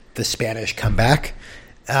like the Spanish comeback.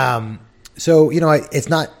 So it's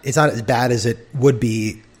not as bad as it would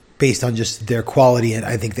be based on just their quality and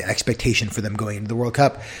I think the expectation for them going into the World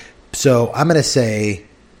Cup. So I'm going to say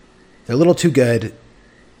they're a little too good,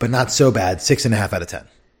 but not so bad. 6.5 out of 10. 6.5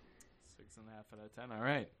 out of 10. All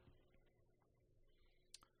right.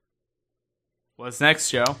 What's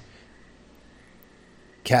next, Joe?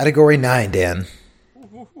 Category 9, Dan.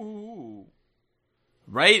 Ooh.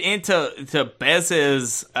 Right into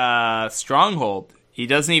Bez's stronghold. He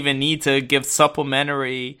doesn't even need to give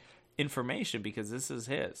supplementary information because this is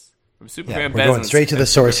his. From Superfan Bez. We're going straight to the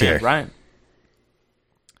source here. Ryan.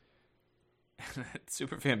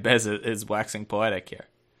 Superfan Bez is waxing poetic here.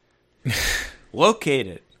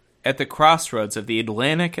 Located at the crossroads of the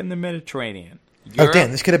Atlantic and the Mediterranean. Europe, Dan,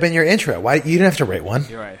 this could have been your intro. Why you didn't have to write one?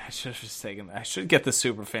 You're right. I should have just taken that. I should get the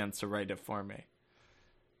superfans to write it for me.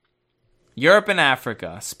 Europe and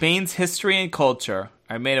Africa, Spain's history and culture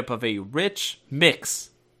are made up of a rich mix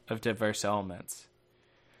of diverse elements.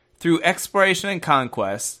 Through exploration and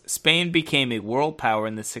conquest, Spain became a world power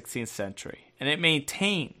in the 16th century, and it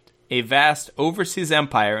maintained a vast overseas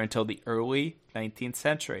empire until the early 19th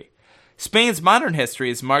century. Spain's modern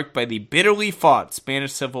history is marked by the bitterly fought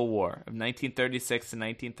Spanish Civil War of 1936 to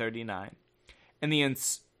 1939 and the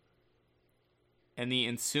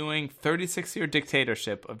ensuing 36-year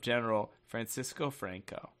dictatorship of General Francisco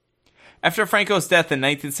Franco. After Franco's death in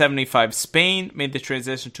 1975, Spain made the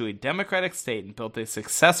transition to a democratic state and built a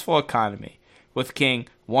successful economy, with King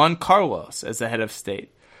Juan Carlos as the head of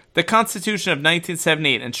state. The Constitution of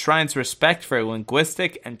 1978 enshrines respect for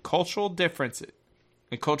linguistic and cultural differences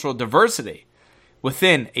and cultural diversity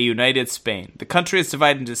within a united Spain. The country is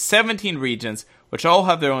divided into 17 regions, which all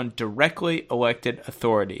have their own directly elected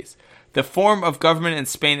authorities. The form of government in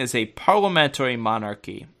Spain is a parliamentary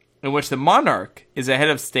monarchy, in which the monarch is the head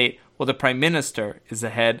of state while the prime minister is the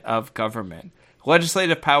head of government.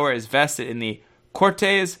 Legislative power is vested in the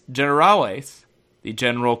Cortes Generales, the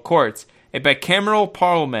general courts, a bicameral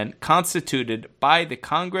parliament constituted by the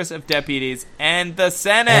Congress of Deputies and the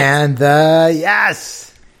Senate.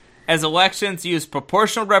 Yes! As elections use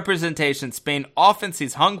proportional representation, Spain often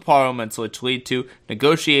sees hung parliaments which lead to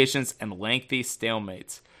negotiations and lengthy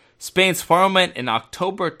stalemates. Spain's parliament in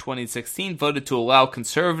October 2016 voted to allow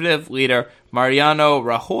conservative leader Mariano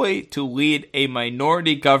Rajoy to lead a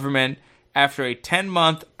minority government after a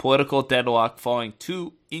 10-month political deadlock following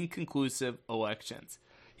 2 inconclusive elections.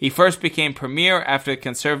 He first became premier after the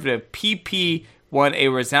conservative PP won a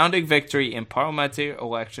resounding victory in parliamentary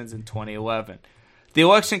elections in 2011. The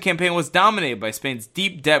election campaign was dominated by Spain's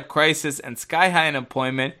deep debt crisis and sky-high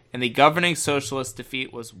unemployment, and the governing socialist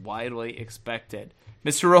defeat was widely expected.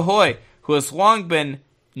 Mr. Rajoy, who has long been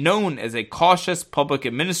known as a cautious public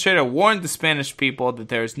administrator, warned the Spanish people that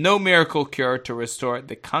there is no miracle cure to restore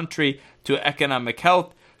the country to economic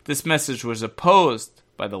health. This message was opposed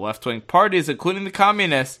by the left-wing parties, including the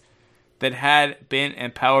communists, that had been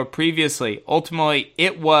in power previously. Ultimately,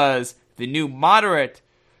 it was the new moderate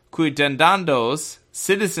Ciudadanos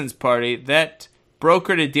Citizens Party that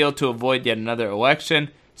brokered a deal to avoid yet another election.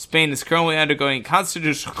 Spain is currently undergoing a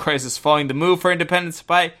constitutional crisis following the move for independence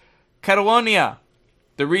by Catalonia.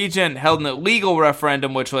 The region held an illegal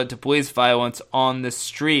referendum which led to police violence on the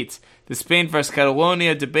streets. The Spain vs.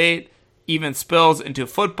 Catalonia debate even spills into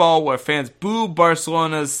football, where fans boo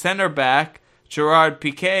Barcelona's center back, Gerard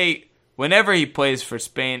Piqué, whenever he plays for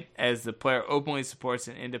Spain, as the player openly supports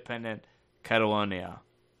an independent Catalonia.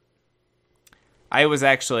 I was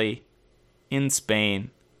actually in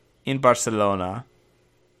Spain, in Barcelona,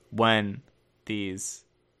 when these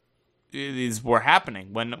these were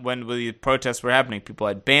happening. When the protests were happening, people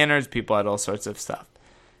had banners, people had all sorts of stuff.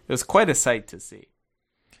 It was quite a sight to see.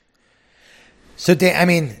 So, Dan, I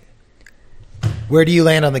mean, where do you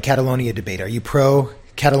land on the Catalonia debate? Are you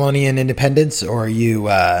pro-Catalonian independence, or are you...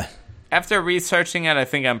 After researching it, I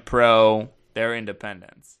think I'm pro their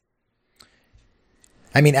independence.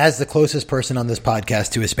 I mean, as the closest person on this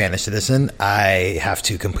podcast to a Spanish citizen, I have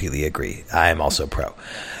to completely agree. I am also pro.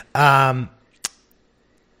 But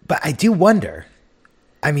I do wonder.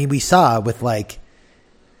 I mean, we saw with when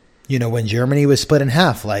Germany was split in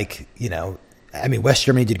half, West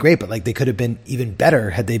Germany did great, but they could have been even better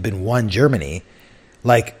had they been one Germany.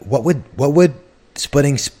 What would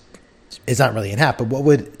splitting, it's not really in half, but what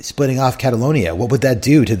would splitting off Catalonia, what would that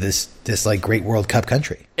do to this great World Cup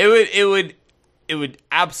country? It would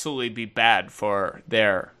absolutely be bad for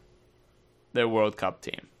their World Cup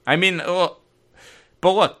team. I mean,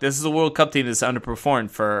 but look, this is a World Cup team that's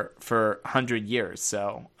underperformed for 100 years,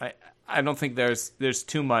 so I don't think there's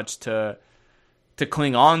too much to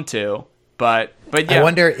cling on to. But yeah. I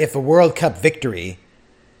wonder if a World Cup victory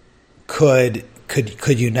could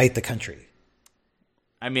unite the country.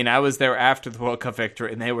 I mean, I was there after the World Cup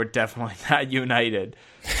victory, and they were definitely not united.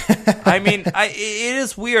 I mean, it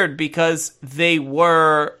is weird because they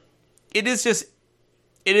were. It is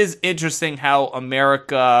interesting how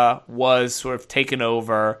America was sort of taken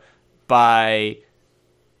over by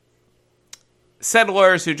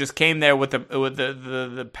settlers who just came there with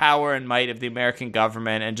the power and might of the American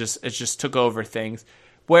government and just took over things.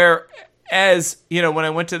 Whereas, when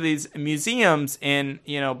I went to these museums in,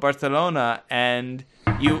 Barcelona, and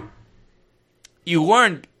you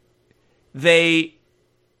learned the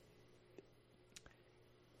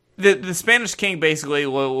Spanish king basically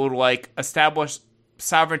would establish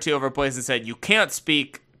sovereignty over a place and said, you can't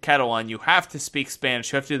speak Catalan, you have to speak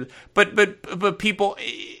Spanish, you have to, but people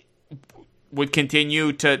would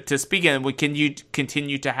continue to speak and would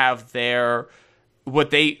continue to have their, what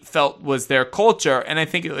they felt was their culture. And I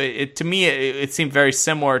think to me it seemed very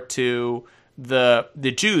similar to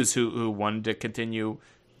the Jews who wanted to continue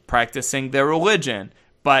practicing their religion,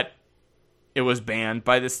 but it was banned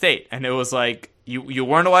by the state. And it was you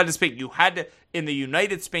weren't allowed to speak. You had to, in the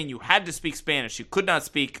United Spain, you had to speak Spanish. You could not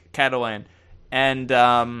speak Catalan. And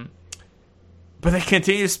but they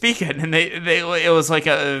continued to speak it, and it was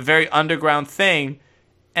a very underground thing.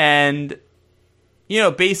 And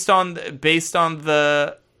based on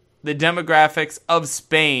the demographics of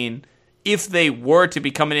Spain, if they were to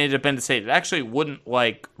become an independent state, it actually wouldn't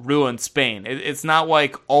ruin Spain. It's not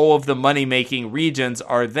like all of the money making regions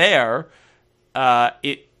are there. They're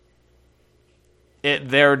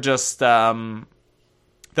just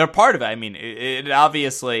they're part of it. I mean, it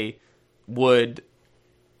obviously would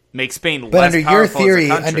make Spain but less under powerful your as a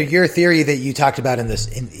country. under your theory that you talked about in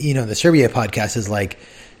the Serbia podcast is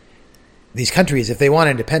these countries, if they want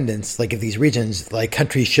independence, if these regions,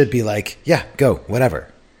 countries should be yeah, go,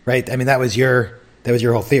 whatever, right? I mean, that was your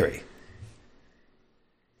whole theory.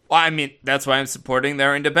 Well, I mean, that's why I'm supporting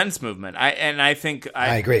their independence movement. I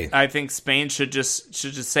agree. I think Spain should just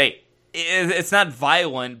say it's not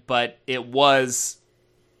violent, but it was.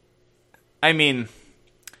 I mean,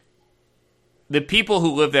 the people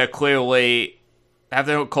who live there clearly have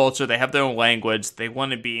their own culture. They have their own language. They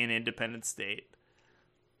want to be an independent state.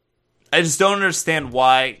 I just don't understand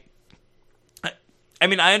why. I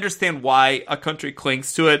mean, I understand why a country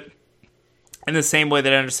clings to it in the same way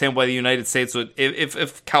that I understand why the United States would,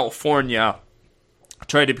 if California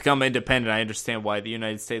tried to become independent, I understand why the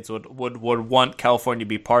United States would want California to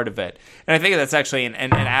be part of it. And I think that's actually an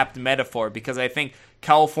apt metaphor, because I think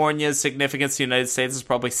California's significance to the United States is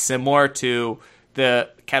probably similar to the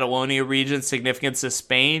Catalonia region's significance to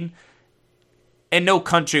Spain. And no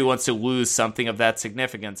country wants to lose something of that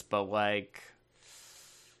significance, but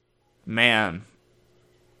man,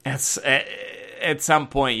 at some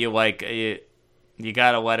point you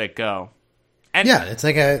gotta let it go. And yeah, it's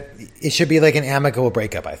it should be an amicable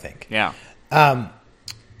breakup, I think. Yeah.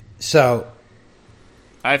 So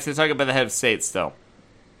I have to talk about the head of state still.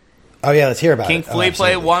 Oh yeah, let's hear about King it.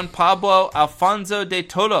 Felipe Juan Pablo Alfonso de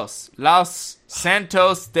Todos Los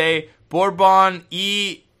Santos de Borbón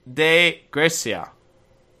y de Grecia.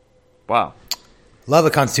 Wow. Love a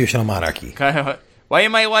constitutional monarchy. Why you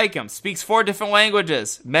might like him. Speaks 4 different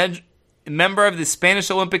languages. Member of the Spanish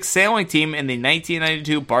Olympic sailing team in the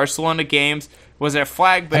 1992 Barcelona Games. Was their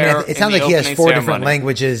flag bearer. It sounds like he has 4 different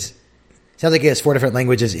languages. Sounds like he has 4 different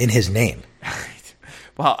languages in his name.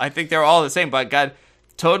 Well, I think they're all the same, but God,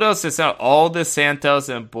 Todos is all the Santos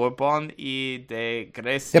and Bourbon y de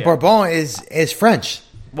Grecia. Yeah, Bourbon is French.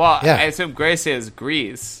 Well, yeah. I assume Grecia is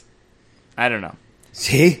Greece. I don't know.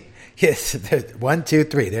 See? Yes, 1, 2,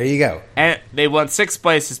 3. There you go. And they won 6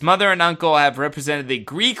 places. His mother and uncle have represented the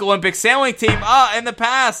Greek Olympic sailing team in the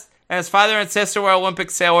past. And his father and sister were Olympic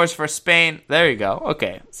sailors for Spain. There you go.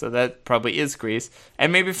 Okay, so that probably is Greece.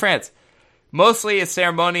 And maybe France. Mostly a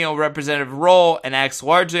ceremonial representative role and acts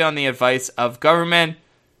largely on the advice of government.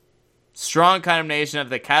 Strong condemnation of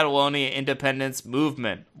the Catalonia independence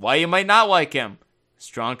movement. Why you might not like him.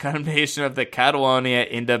 Strong condemnation of the Catalonia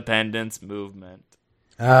independence movement.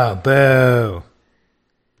 Oh, boo.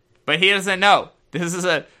 But he doesn't know. This is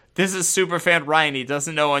superfan Ryan. He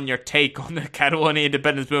doesn't know on your take on the Catalonia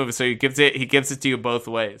independence movement, so he gives it to you both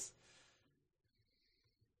ways.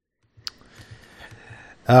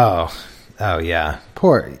 Oh yeah.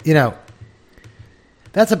 Poor,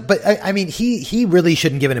 but I mean, he really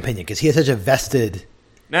shouldn't give an opinion because he has such a vested.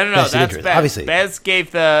 No. That's interest, Bez. obviously. Bez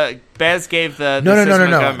gave the.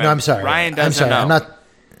 No. I'm sorry. Ryan doesn't know. I'm not.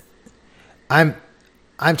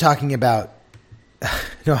 I'm talking about.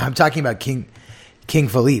 No, I'm talking about King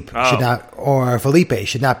Philippe should not, or Felipe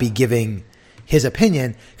should not be giving his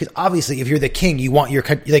opinion because obviously, if you're the king, you want your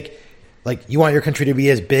country you want your country to be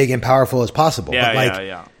as big and powerful as possible.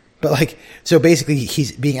 Yeah. But so basically,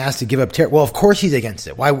 he's being asked to give up territory. Well, of course he's against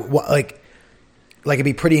it. Why? It'd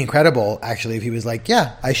be pretty incredible actually if he was like,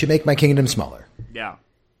 yeah, I should make my kingdom smaller. Yeah.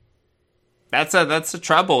 That's the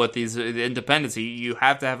trouble with these independents. You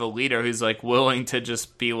have to have a leader who's willing to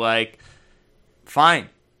just be like, fine,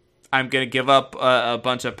 I'm going to give up a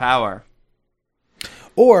bunch of power.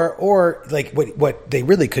 Or what they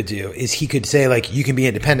really could do is he could say you can be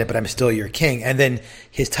independent, but I'm still your king, and then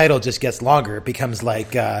his title just gets longer. It becomes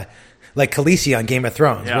like Khaleesi on Game of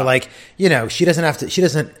Thrones, where she doesn't have to. She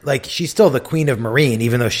doesn't she's still the Queen of Meereen,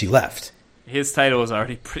 even though she left. His title is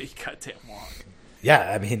already pretty goddamn long.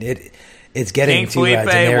 Yeah, I mean it's getting King to Felipe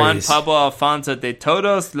Daenerys. Juan Pablo Alfonso de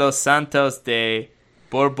todos los Santos de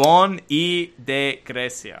Borbón y de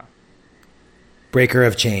Grecia. Breaker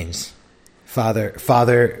of chains. Father of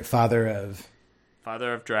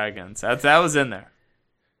dragons. That was in there.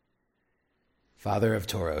 Father of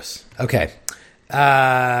Tauros. Okay.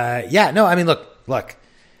 Yeah, no, I mean look.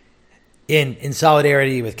 In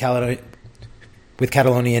solidarity with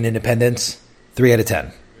Catalonian independence, 3 out of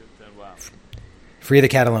 10. Wow. Free the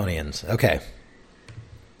Catalonians. Okay.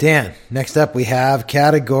 Dan, next up we have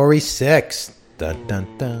category 6. Dun,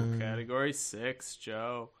 dun, dun. Category 6,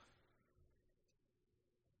 Joe.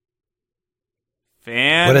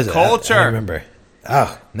 Fan what is it? culture. I don't remember.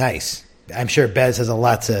 Oh, nice. I'm sure Bez has a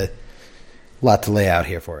lot to lay out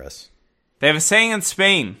here for us. They have a saying in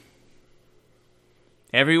Spain.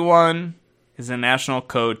 Everyone is a national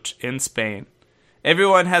coach in Spain.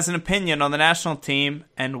 Everyone has an opinion on the national team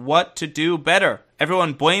and what to do better.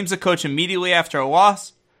 Everyone blames a coach immediately after a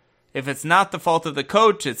loss. If it's not the fault of the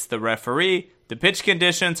coach, it's the referee, the pitch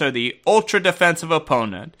conditions, or the ultra-defensive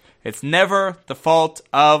opponent. It's never the fault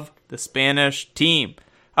of the Spanish team.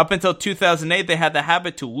 Up until 2008, they had the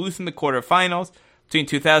habit to lose in the quarterfinals. Between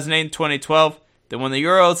 2008 and 2012, they won the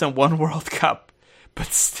Euros and won World Cup.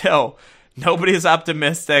 But still, nobody is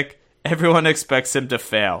optimistic. Everyone expects him to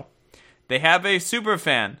fail. They have a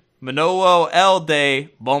superfan, Manolo El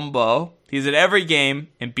de Bombo. He's at every game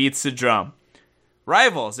and beats the drum.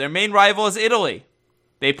 Rivals. Their main rival is Italy.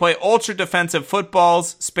 They play ultra-defensive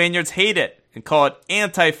footballs. Spaniards hate it and call it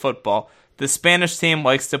anti-football. The Spanish team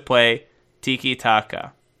likes to play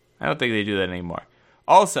tiki-taka. I don't think they do that anymore.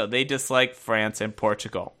 Also, they dislike France and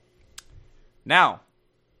Portugal. Now,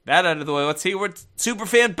 that out of the way, let's see what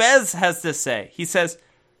Superfan Bez has to say. He says,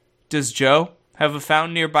 does Joe have a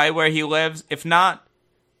fountain nearby where he lives? If not,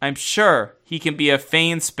 I'm sure he can be a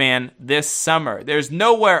Fane span this summer. There's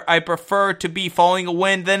nowhere I prefer to be following a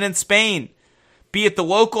win than in Spain. Be it the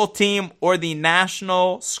local team or the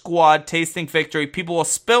national squad tasting victory, people will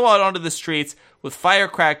spill out onto the streets with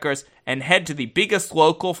firecrackers and head to the biggest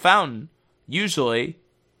local fountain, usually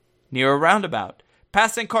near a roundabout.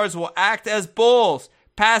 Passing cars will act as bulls,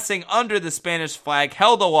 passing under the Spanish flag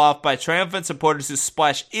held aloft by triumphant supporters who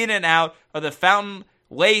splash in and out of the fountain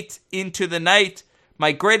late into the night.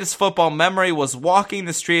 My greatest football memory was walking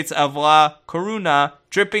the streets of La Coruna,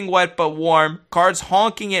 dripping wet but warm, cars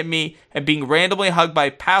honking at me, and being randomly hugged by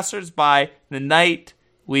passers-by the night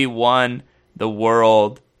we won the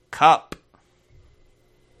World Cup.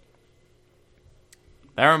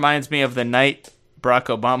 That reminds me of the night Barack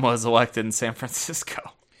Obama was elected in San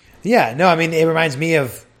Francisco. Yeah, no, I mean, it reminds me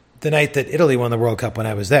of the night that Italy won the World Cup when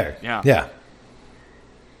I was there. Yeah.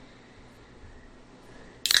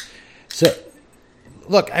 So,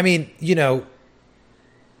 look, I mean,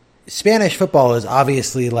 Spanish football is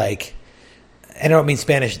obviously I don't mean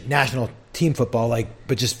Spanish national team football,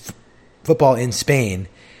 but just football in Spain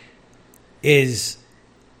is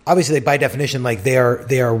obviously by definition, like they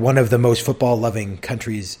are one of the most football loving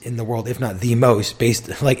countries in the world, if not the most,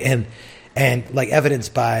 based like and like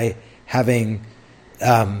evidenced by having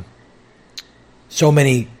so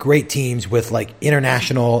many great teams with like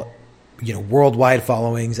international, worldwide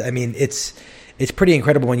followings. I mean, it's pretty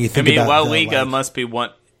incredible when you think about La Liga must be one.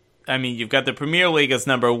 I mean, you've got the Premier League as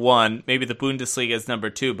number 1, maybe the Bundesliga is number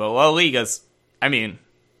 2, but La Liga's,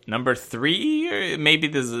 number 3, or maybe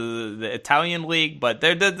this is the Italian league, but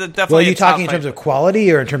they're definitely. Well, are you talking in terms of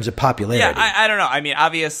quality or in terms of popularity? Yeah, I don't know. I mean,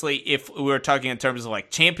 obviously, if we were talking in terms of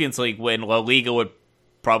like Champions League win, La Liga would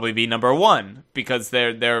probably be number 1 because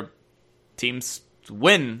their teams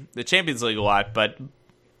win the Champions League a lot. But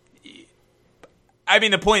I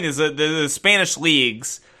mean, the point is that the Spanish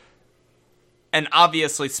leagues, and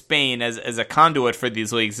obviously Spain as a conduit for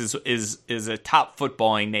these leagues is a top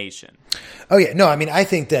footballing nation. Oh yeah, no, I mean I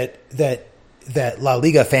think that La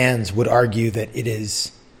Liga fans would argue that it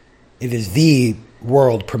is the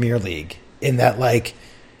world Premier League in that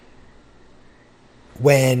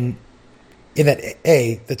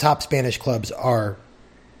the top Spanish clubs are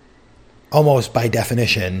almost by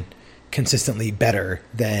definition consistently better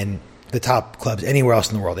than the top clubs anywhere else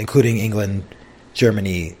in the world, including England,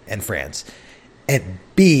 Germany, and France. And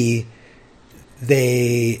B,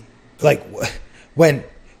 they when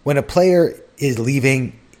a player is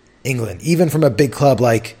leaving England, even from a big club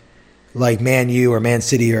like Man U or Man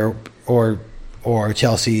City or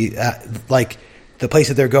Chelsea, like the place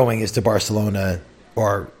that they're going is to Barcelona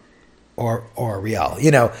or Real.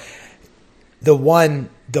 The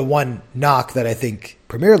one knock that I think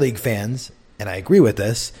Premier League fans, and I agree with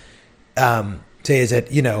this, say is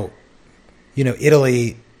that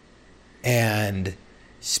Italy and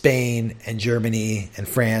Spain and Germany and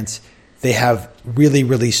France, they have really,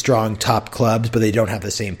 really strong top clubs, but they don't have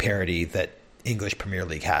the same parity that English Premier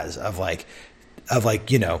League has of a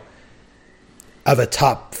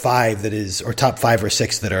top 5 that is, or top 5 or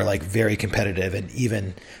 6 that are like very competitive, and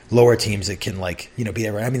even lower teams that can be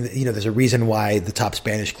around. I mean, there's a reason why the top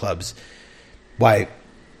Spanish clubs, why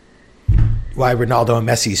Ronaldo and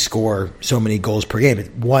Messi score so many goals per game.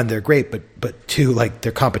 One, they're great, but two,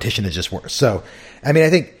 their competition is just worse. So, I mean, I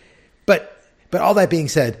think, but all that being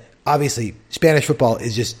said, obviously Spanish football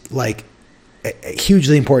is just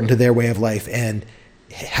hugely important to their way of life and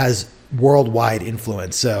has worldwide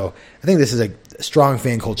influence. So I think this is a strong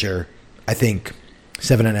fan culture. I think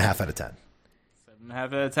 7.5 out of 10. 7.5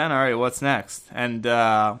 out of 10. All right, what's next? And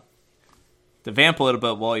to vamp a little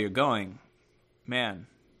bit while you're going, man,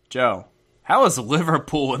 Joe, how is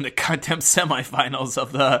Liverpool in the goddamn semifinals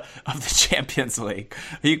of the Champions League?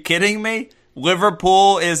 Are you kidding me?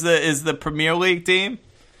 Liverpool is the Premier League team,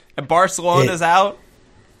 and Barcelona's out.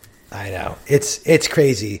 I know, it's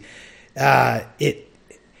crazy. It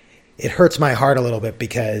hurts my heart a little bit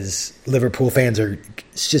because Liverpool fans are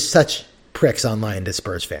just such pricks online to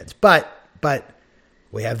Spurs fans. But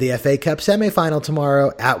we have the FA Cup semifinal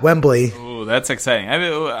tomorrow at Wembley. Ooh, that's exciting.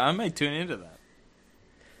 I might tune into that.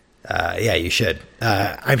 Yeah, you should.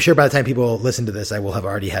 I'm sure by the time people listen to this, I will have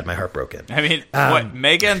already had my heart broken. I mean,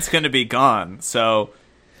 Megan's going to be gone, so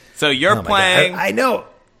you're playing. I know.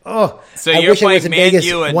 Oh, so you're playing Man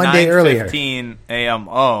U at 9:15 a.m.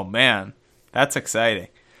 Oh man, that's exciting.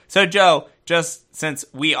 So Joe, just since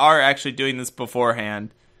we are actually doing this beforehand,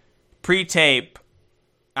 pre-tape,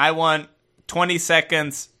 I want 20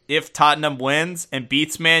 seconds if Tottenham wins and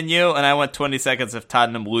beats Man U, and I want 20 seconds if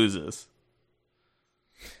Tottenham loses.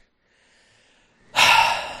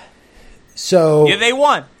 So yeah, they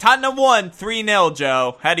won. Tottenham won 3-0,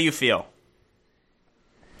 Joe. How do you feel?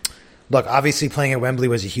 Look, obviously playing at Wembley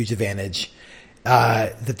was a huge advantage.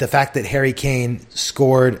 The fact that Harry Kane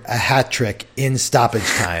scored a hat trick in stoppage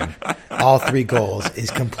time, all 3 goals, is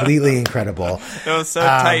completely incredible. It was so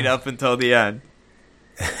tight up until the end.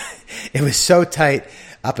 It was so tight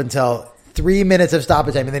up until 3 minutes of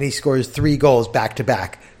stoppage time, and then he scores 3 goals back to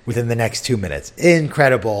back within the next 2 minutes.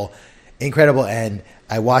 Incredible end.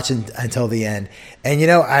 I watched until the end. And,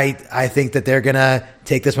 I think that they're going to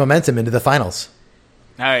take this momentum into the finals.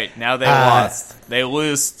 All right, now they lost. They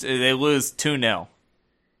lose 2-0.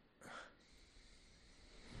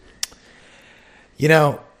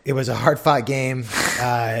 It was a hard-fought game.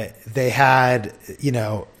 They had,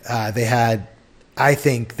 I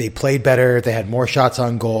think they played better. They had more shots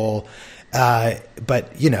on goal.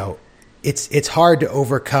 But, it's hard to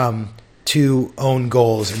overcome 2 own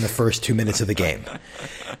goals in the first 2 minutes of the game.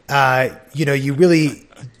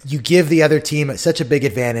 You give the other team such a big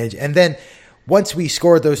advantage. And then once we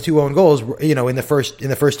scored those 2 own goals, in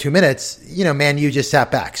the first 2 minutes, Man U just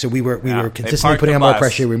sat back. So we were consistently putting on more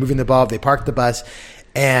pressure. We were moving the ball. They parked the bus.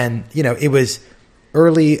 And, it was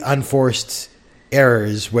early unforced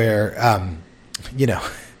errors where,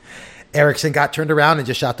 Eriksson got turned around and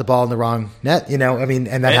just shot the ball in the wrong net, and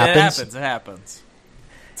that happens. It happens.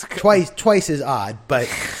 Twice is odd, but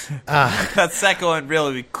that second one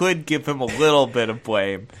really, we could give him a little bit of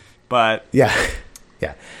blame, but yeah.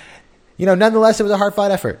 Nonetheless, it was a hard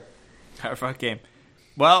fought effort. Hard fought game.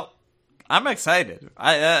 Well, I'm excited.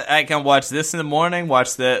 I can watch this in the morning,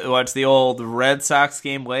 watch the old Red Sox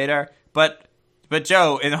game later. But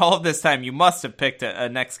Joe, in all of this time, you must have picked a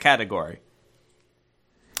next category.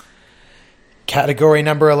 Category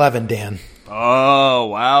number 11, Dan. Oh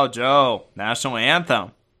wow, Joe! National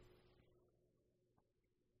anthem.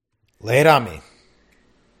 Lay it on me.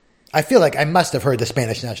 I feel like I must have heard the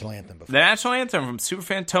Spanish national anthem before. The national anthem from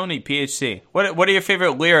Superfan Tony, PhD. What are your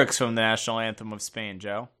favorite lyrics from the national anthem of Spain,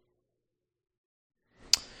 Joe?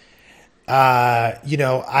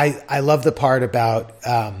 I love the part about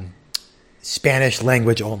Spanish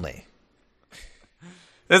language only.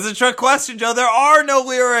 That's a trick question, Joe. There are no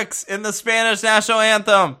lyrics in the Spanish national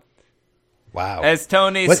anthem. Wow. As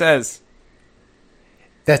Tony says.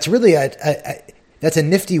 That's really that's a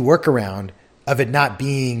nifty workaround of it not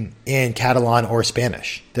being in Catalan or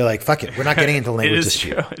Spanish. They're like, fuck it, we're not getting into language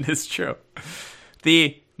dispute. It is true.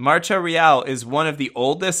 The Marcha Real is one of the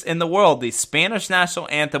oldest in the world. The Spanish national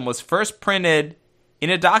anthem was first printed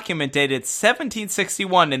in a document dated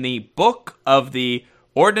 1761 in the Book of the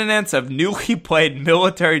Ordinance of Newly Played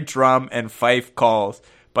Military Drum and Fife Calls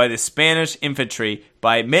by the Spanish Infantry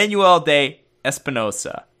by Manuel de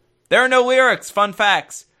Espinosa. There are no lyrics. Fun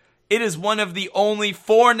facts. It is one of the only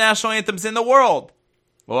 4 national anthems in the world,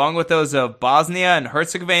 along with those of Bosnia and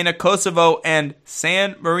Herzegovina, Kosovo, and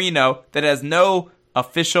San Marino, that has no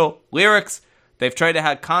official lyrics. They've tried to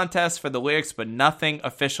have contests for the lyrics, but nothing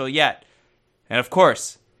official yet. And of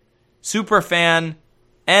course, superfan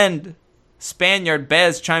and Spaniard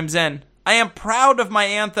Bez chimes in. I am proud of my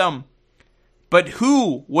anthem, but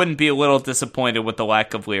who wouldn't be a little disappointed with the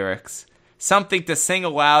lack of lyrics? Something to sing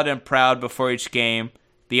aloud and proud before each game.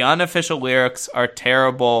 The unofficial lyrics are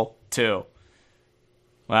terrible too.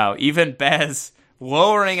 Wow, even Bez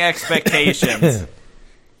lowering expectations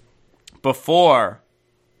before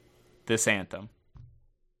this anthem.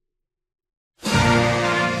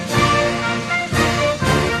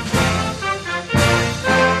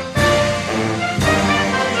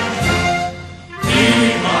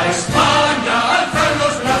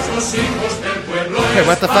 Hey,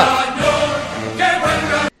 what the fuck?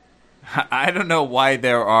 I don't know why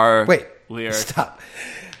there are lyrics. Stop.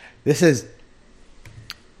 This is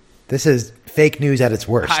fake news at its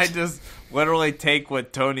worst. I just literally take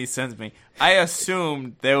what Tony sends me. I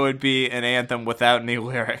assumed there would be an anthem without any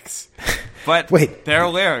lyrics. But there are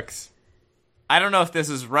lyrics. I don't know if this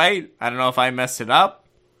is right. I don't know if I messed it up.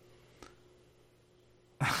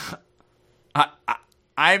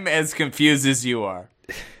 I'm as confused as you are.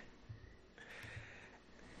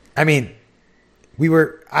 I mean,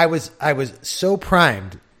 I was so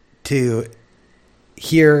primed to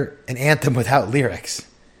hear an anthem without lyrics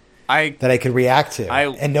that I could react to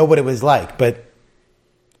and know what it was like, but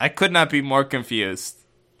I could not be more confused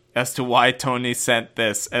as to why Tony sent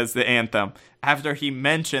this as the anthem after he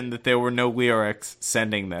mentioned that there were no lyrics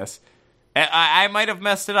sending this. I might have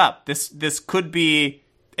messed it up. This could be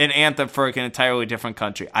an anthem for an entirely different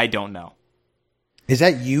country. I don't know. Is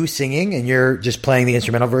that you singing and you're just playing the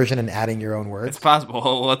instrumental version and adding your own words? It's possible.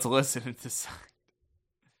 Well, let's listen and decide.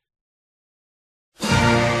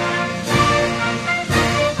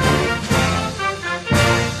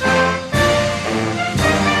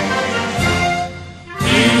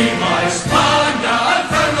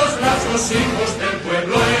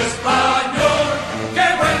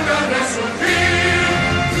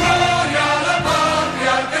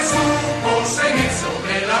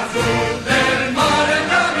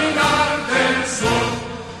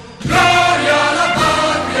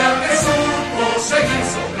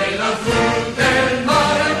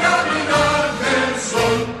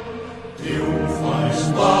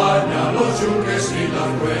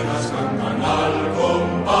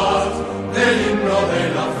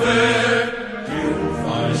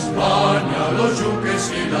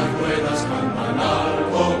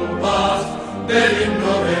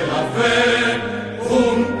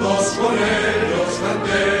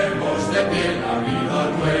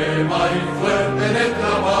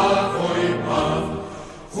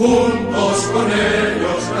 Juntos con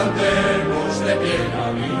ellos cantemos de pie la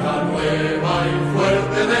vida nueva y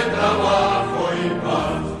fuerte de trabajo y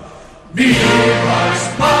paz. ¡Viva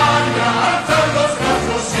España! Alzad los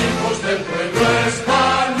brazos, hijos del pueblo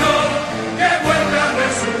español, que vuelve a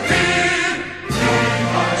resurgir.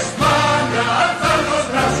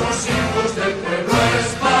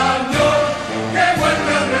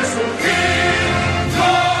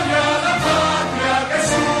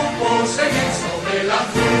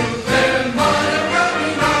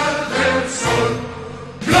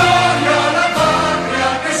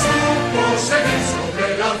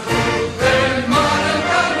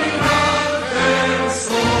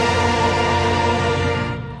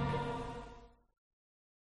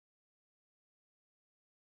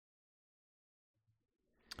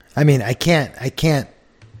 I mean, I can't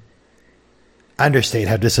understate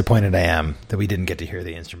how disappointed I am that we didn't get to hear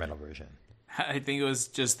the instrumental version. I think it was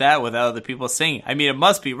just that without other people singing. I mean, it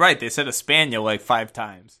must be right. They said a Spaniel like 5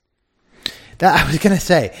 times. I was going to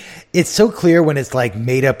say, it's so clear when it's like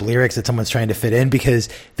made up lyrics that someone's trying to fit in, because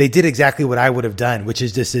they did exactly what I would have done, which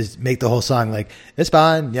is just is make the whole song like,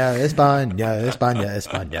 España, España, España,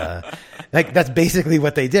 España. Like, that's basically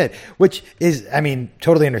what they did, which is, I mean,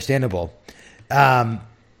 totally understandable.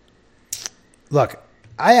 Look,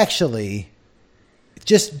 I actually,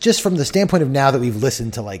 just from the standpoint of now that we've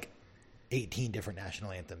listened to like 18 different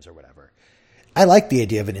national anthems or whatever, I like the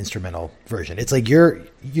idea of an instrumental version. It's like you're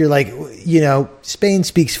like, you know, Spain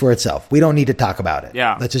speaks for itself. We don't need to talk about it.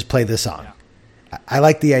 Yeah. Let's just play this song. Yeah. I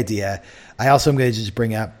like the idea. I also am going to just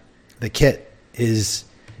bring up the kit is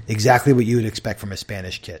exactly what you would expect from a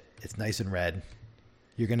Spanish kit. It's nice and red.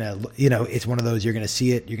 You're going to, you know, it's one of those, you're going to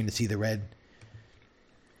see it. You're going to see the red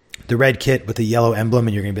kit with the yellow emblem,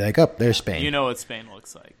 and you're going to be like, oh, there's Spain. You know what Spain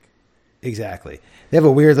looks like. Exactly. They have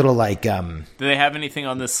a weird little like. Do they have anything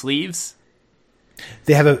on the sleeves?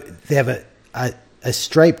 They have a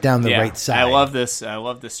stripe down the right side. I love this. I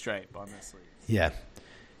love the stripe on the sleeve. Yeah,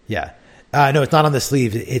 yeah. No, it's not on the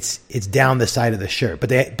sleeve. It's down the side of the shirt. But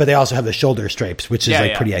they also have the shoulder stripes, which is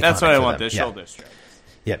pretty iconic. That's what I want. Them. The shoulder stripes.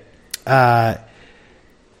 Yep. I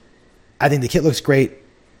think the kit looks great.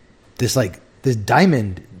 This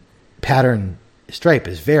diamond pattern stripe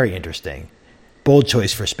is very interesting. Bold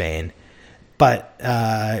choice for Spain, but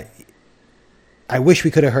I wish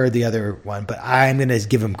we could have heard the other one, but I'm going to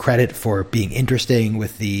give them credit for being interesting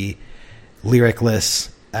with the lyricless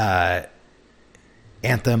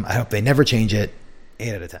anthem. I hope they never change it.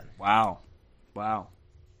 8 out of 10. Wow.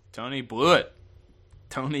 Tony blew it.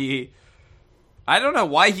 Tony, I don't know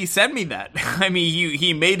why he sent me that. I mean,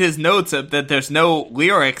 he made his notes up that there's no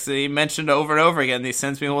lyrics. He mentioned it over and over again. He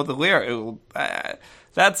sends me with the lyric.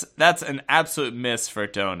 That's an absolute miss for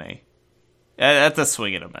Tony. That's a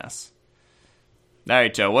swing and a miss. All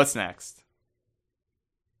right, Joe, what's next?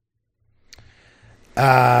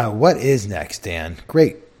 What is next, Dan?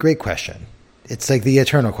 Great question. It's like the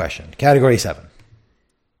eternal question. Category 7.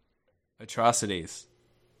 Atrocities.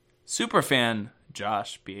 Superfan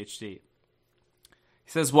Josh, PhD. He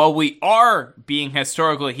says, well, we are being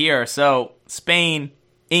historical here, so Spain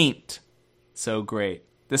ain't so great.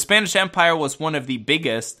 The Spanish Empire was one of the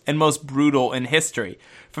biggest and most brutal in history.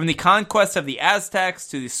 From the conquest of the Aztecs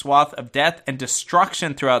to the swath of death and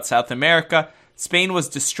destruction throughout South America, Spain was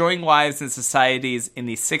destroying lives and societies in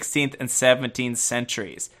the 16th and 17th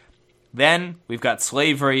centuries. Then we've got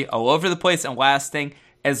slavery all over the place and lasting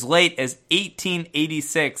as late as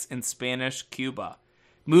 1886 in Spanish Cuba.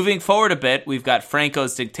 Moving forward a bit, we've got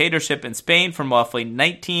Franco's dictatorship in Spain from roughly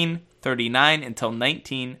 1939 until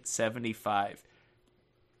 1975.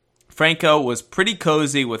 Franco was pretty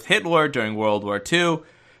cozy with Hitler during World War II.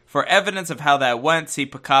 For evidence of how that went, see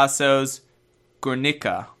Picasso's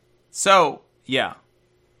Guernica. So, yeah,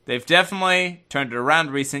 they've definitely turned it around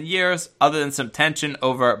in recent years, other than some tension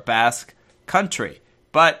over Basque country.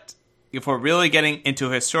 But if we're really getting into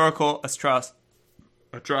historical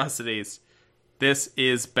atrocities, this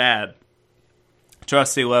is bad.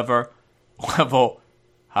 Atrocity level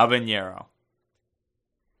habanero.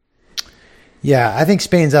 Yeah, I think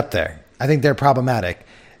Spain's up there. I think they're problematic.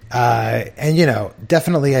 And, you know,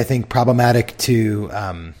 definitely I think problematic to...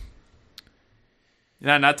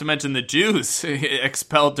 not to mention the Jews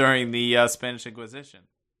expelled during the Spanish Inquisition.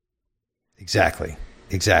 Exactly.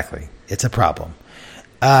 It's a problem.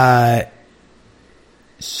 But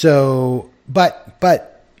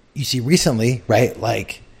you see recently, right,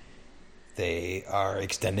 like they are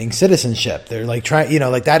extending citizenship. They're like trying, you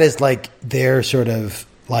know, like that is like they're sort of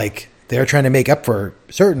like... They're trying to make up for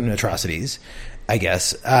certain atrocities, I guess.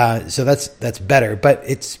 So that's better, but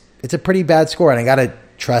it's a pretty bad score, and I gotta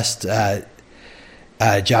trust Josh's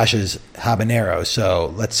habanero.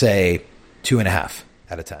 So let's say 2.5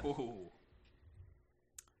 out of 10. Ooh.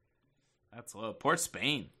 That's low. Poor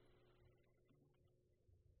Spain.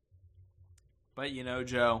 But you know,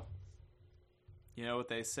 Joe, you know what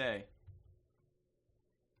they say.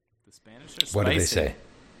 The Spanish are spicy. What do they say?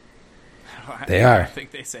 They are. I don't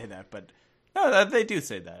think they say that, but no, they do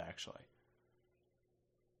say that, actually.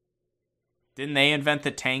 Didn't they invent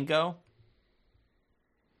the tango?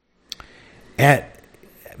 And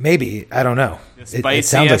maybe, I don't know. The spiciest it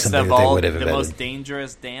sounds like something that they would have the invented. most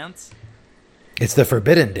dangerous dance? It's the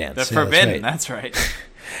forbidden dance. The forbidden, that's right.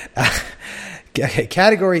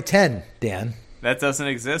 Category 10, Dan. That doesn't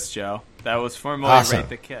exist, Joe. That was formerly Awesome. Rate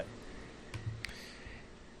the Kit.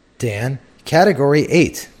 Dan, category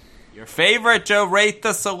 8. Your favorite, Joe, Rate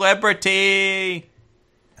the Celebrity.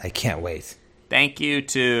 I can't wait. Thank you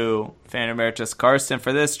to Fan Emeritus Carson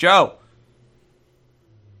for this, Joe.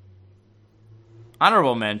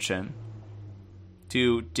 Honorable mention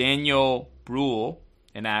to Daniel Bruhl,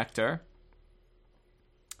 an actor.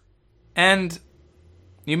 And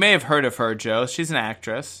you may have heard of her, Joe. She's an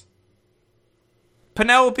actress.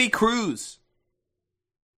 Penelope Cruz.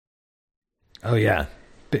 Oh, yeah.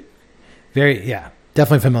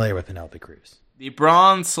 Definitely familiar with Penelope Cruz. The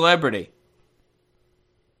bronze celebrity.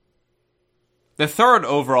 The third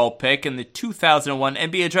overall pick in the 2001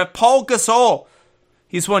 NBA draft, Paul Gasol.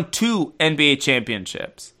 He's won 2 NBA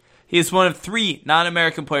championships. He is one of 3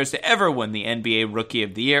 non-American players to ever win the NBA Rookie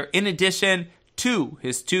of the Year. In addition to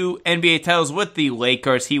his 2 NBA titles with the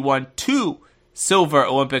Lakers, he won 2 silver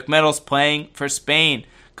Olympic medals playing for Spain.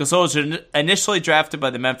 Gasol was initially drafted by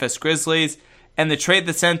the Memphis Grizzlies, and the trade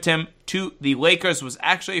that sent him to the Lakers was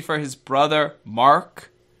actually for his brother,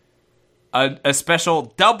 Mark, a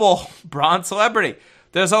special double bronze celebrity.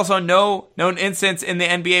 There's also no known instance in the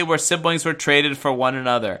NBA where siblings were traded for one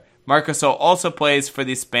another. Marc Gasol also plays for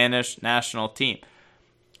the Spanish national team.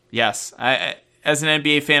 Yes, I as an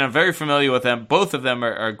NBA fan, I'm very familiar with them. Both of them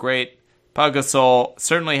are great. Pau Gasol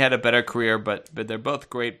certainly had a better career, but they're both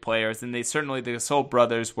great players, and the Gasol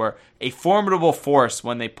brothers were a formidable force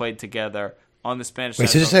when they played together on the Spanish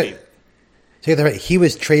national team. So that right, he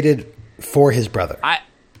was traded for his brother.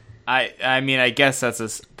 I mean, I guess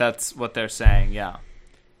that's what they're saying, yeah.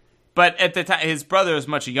 But at the time, his brother was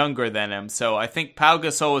much younger than him, so I think Pau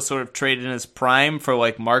Gasol was sort of traded in his prime for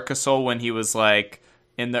like Marc Gasol when he was like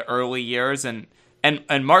in the early years, and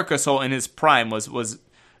Marc Gasol in his prime was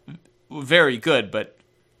very good, but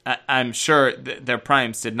I'm sure their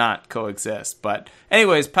primes did not coexist. But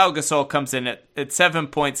anyways, Pau Gasol comes in at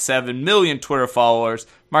 7.7 million Twitter followers.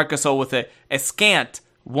 Marc Gasol with a scant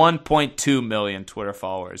 1.2 million Twitter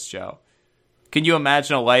followers, Joe. Can you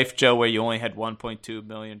imagine a life, Joe, where you only had 1.2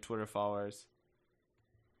 million Twitter followers?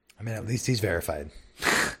 I mean, at least he's verified.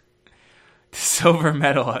 The silver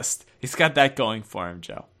medalist. He's got that going for him,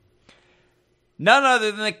 Joe. None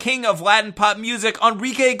other than the king of Latin pop music,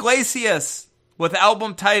 Enrique Iglesias, with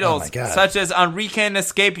album titles such as Enrique and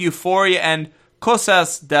Escape, Euphoria, and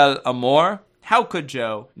Cosas del Amor. How could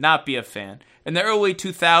Joe not be a fan? In the early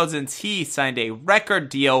 2000s, he signed a record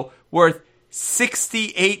deal worth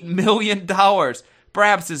 $68 million.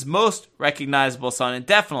 Perhaps his most recognizable song, and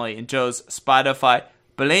definitely in Joe's Spotify,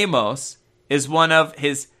 Bailemos, is one of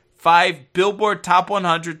his 5 Billboard Top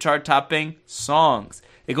 100 chart-topping songs.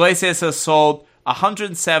 Iglesias has sold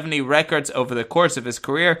 170 records over the course of his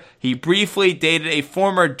career. He briefly dated a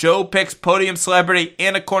former Joe Picks podium celebrity,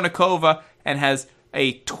 Anna Kournikova, and has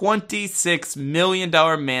a $26 million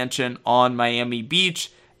mansion on Miami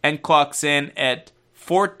Beach, and clocks in at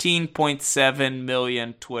 14.7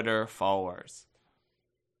 million Twitter followers.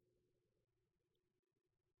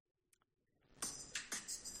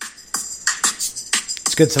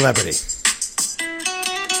 It's good celebrity.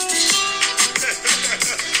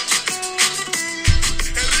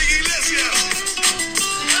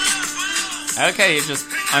 Okay, you're just,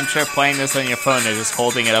 I'm sure playing this on your phone and just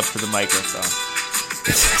holding it up to the microphone.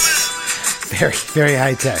 Very, very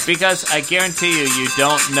high tech. Because I guarantee you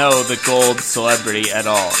don't know the gold celebrity at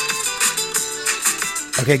all.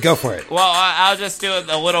 Okay, go for it. Well, I'll just do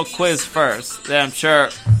a little quiz first. Then I'm sure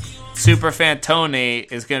Superfan Tony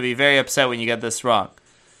is going to be very upset when you get this wrong.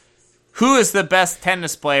 Who is the best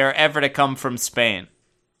tennis player ever to come from Spain?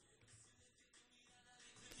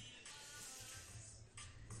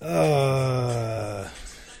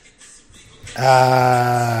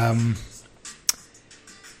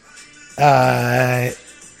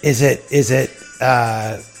 Is it,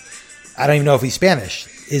 I don't even know if he's Spanish.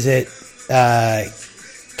 Is it,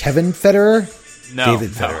 Kevin Federer? No.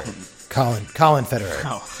 David Federer. Colin Federer.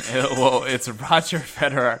 No. Well, it's Roger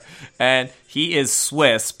Federer, and he is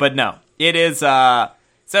Swiss, but no. It is, so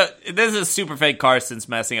this is Superfan Carson's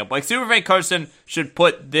messing up. Like, Superfan Carson should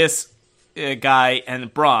put this guy in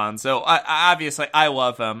bronze. So, obviously, I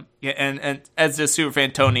love him, and as does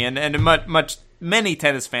Superfan Tony, and many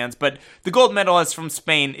tennis fans, but the gold medalist from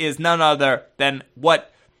Spain is none other than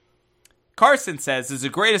what Carson says is the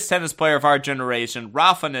greatest tennis player of our generation,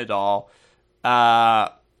 Rafa Nadal.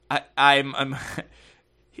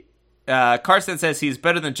 Carson says he's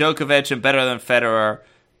better than Djokovic and better than Federer.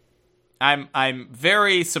 I'm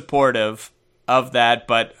very supportive of that,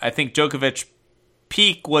 but I think Djokovic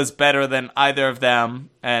peak was better than either of them,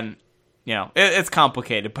 and you know it's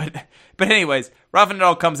complicated. But anyways, Rafa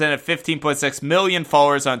Nadal comes in at 15.6 million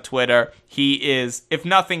followers on Twitter. He is, if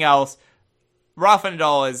nothing else, Rafa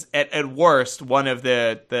Nadal is at worst one of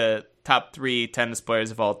the top 3 tennis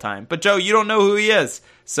players of all time. But Joe, you don't know who he is.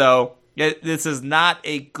 So this is not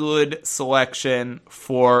a good selection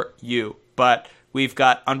for you. But we've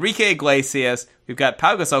got Enrique Iglesias. We've got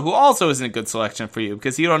Pau Gasol, who also isn't a good selection for you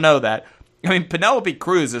because you don't know that. I mean, Penelope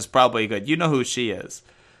Cruz is probably good. You know who she is.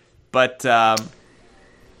 But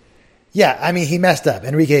yeah, I mean, he messed up.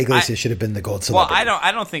 Enrique Iglesias should have been the gold celebrity. Well,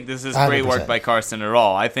 I don't think this is 100%. great work by Carson at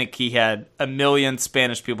all. I think he had a million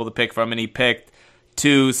Spanish people to pick from, and he picked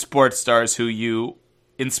 2 sports stars who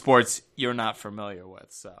in sports you're not familiar with.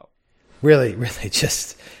 So really,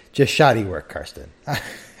 just shoddy work, Karsten.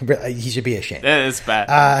 He should be ashamed. That is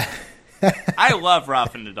bad. I love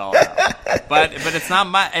Rafa Nadal, though. but it's not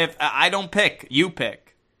my. If I don't pick, you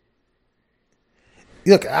pick.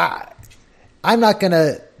 Look, I'm not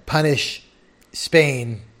gonna punish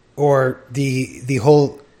Spain or the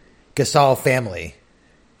whole Gasol family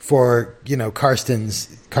for Karsten's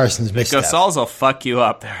misstep. Gasol's will fuck you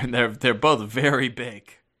up. They're both very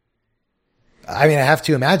big. I mean, I have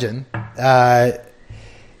to imagine.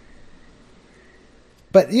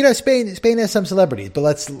 But Spain has some celebrities. But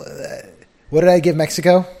let's. What did I give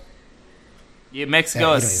Mexico? Yeah,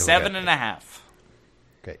 Mexico is 7.5.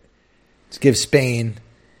 Great. Let's give Spain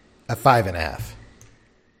a 5.5.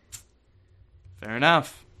 Fair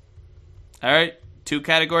enough. All right, 2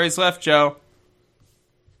 categories left, Joe.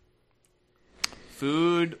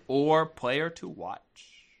 Food or player to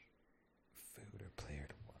watch? Food or player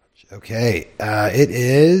to watch. Okay, it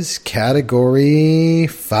is category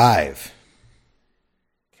 5.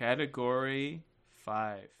 Category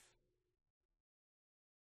 5.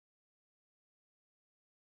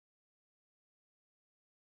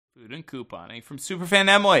 Food and couponing from Superfan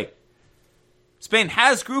Emily. Spain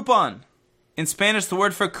has Groupon. In Spanish, the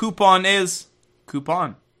word for coupon is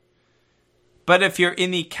coupon. But if you're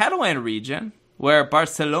in the Catalan region, where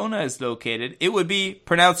Barcelona is located, it would be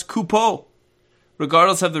pronounced cupo.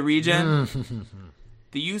 Regardless of the region,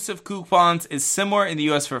 the use of coupons is similar in the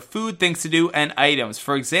U.S. for food, things to do, and items.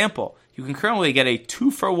 For example, you can currently get a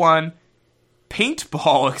 2-for-1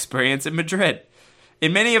 paintball experience in Madrid.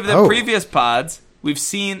 In many of the previous pods, we've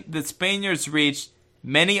seen that Spaniards reached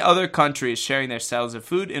many other countries sharing their styles of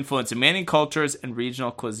food, influencing many cultures and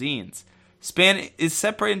regional cuisines. Spain is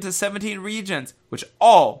separated into 17 regions, which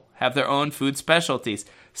all have their own food specialties.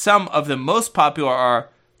 Some of the most popular are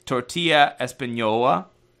tortilla española,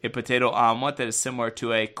 a potato omelet that is similar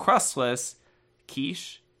to a crustless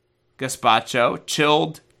quiche, gazpacho,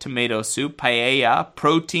 chilled tomato soup, paella,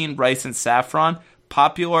 protein, rice, and saffron,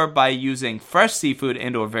 popular by using fresh seafood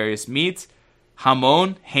and/or various meats.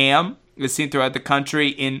 Jamón, ham, is seen throughout the country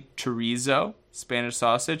in chorizo, Spanish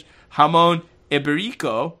sausage. Jamón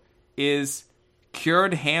ibérico is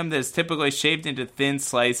cured ham that is typically shaved into thin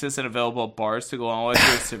slices and available at bars to go along with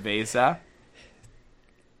your cerveza.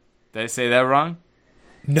 Did I say that wrong?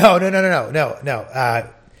 No.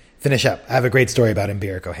 Finish up. I have a great story about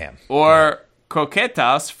Iberico ham. Or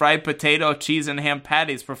croquetas, fried potato, cheese, and ham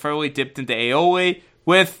patties, preferably dipped into aioli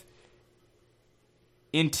with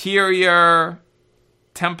interior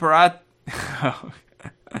tempura.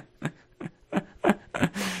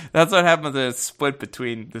 That's what happens when it's split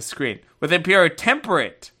between the screen. With imperial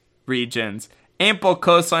temperate regions, ample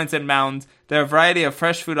coastlines and mountains, there are a variety of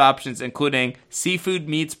fresh food options, including seafood,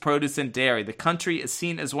 meats, produce, and dairy. The country is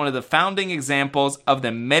seen as one of the founding examples of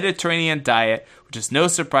the Mediterranean diet, which is no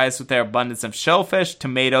surprise with their abundance of shellfish,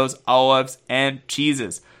 tomatoes, olives, and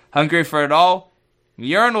cheeses. Hungry for it all?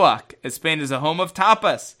 You're in luck, as Spain is a home of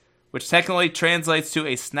tapas, which technically translates to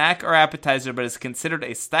a snack or appetizer, but is considered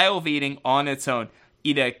a style of eating on its own.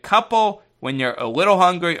 Eat a couple when you're a little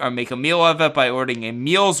hungry, or make a meal of it by ordering a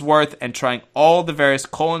meal's worth and trying all the various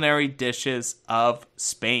culinary dishes of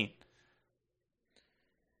Spain.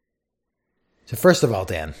 So first of all,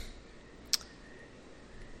 Dan,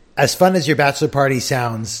 as fun as your bachelor party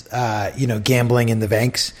sounds, gambling in the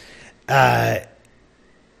Vanks,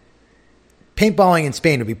 paintballing in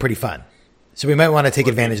Spain would be pretty fun. So we might want to take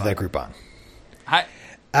advantage of that Groupon.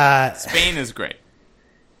 Spain is great.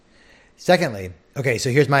 Secondly, okay,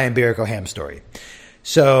 so here's my Iberico ham story.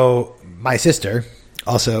 So my sister,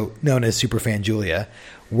 also known as Superfan Julia,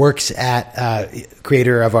 works at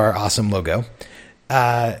creator of our awesome logo,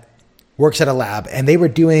 works at a lab, and they were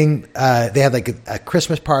doing they had like a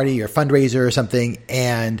Christmas party or fundraiser or something,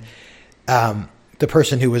 and the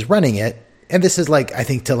person who was running it, and this is like, I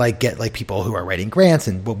think, to like get like people who are writing grants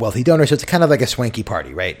and wealthy donors, so it's kind of like a swanky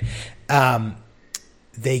party, right?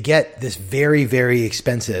 They get this very, very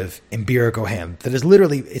expensive Iberico ham that is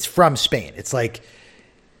literally, it's from Spain. It's like,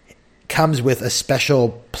 comes with a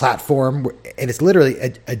special platform, and it's literally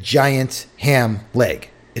a giant ham leg.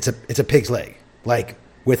 It's a pig's leg, like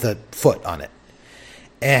with a foot on it.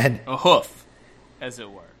 And A hoof, as it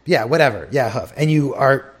were. yeah, whatever. Yeah, hoof. And you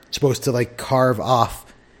are supposed to like carve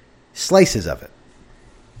off slices of it.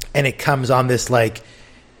 And it comes on this like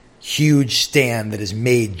huge stand that is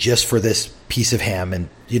made just for this piece of ham. And,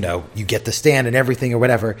 you know, you get the stand and everything or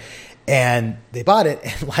whatever. And they bought it,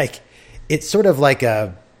 and like, it's sort of like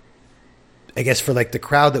I guess for like the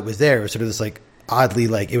crowd that was there, it was sort of this like oddly,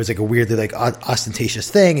 like, it was like a weirdly like ostentatious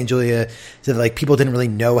thing. And Julia said like people didn't really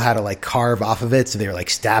know how to like carve off of it. So they were like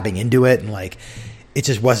stabbing into it, and like, it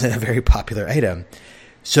just wasn't a very popular item.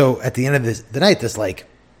 So at the end of the night, this like,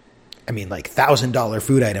 I mean, like $1,000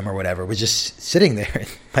 food item or whatever was just sitting there. And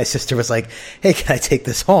my sister was like, hey, can I take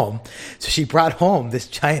this home? So she brought home this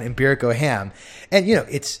giant Iberico ham, and you know,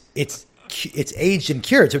 it's aged and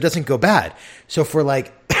cured, so it doesn't go bad. So for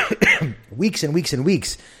like weeks and weeks and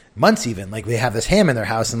weeks, months even, like they have this ham in their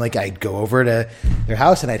house, and like I'd go over to their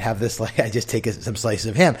house and I'd have this, like, I just take some slices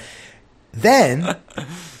of ham. Then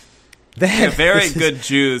Very good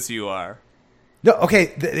Jews you are. No,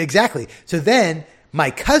 okay, exactly. So then my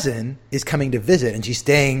cousin is coming to visit, and she's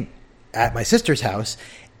staying at my sister's house.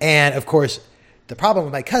 And of course, the problem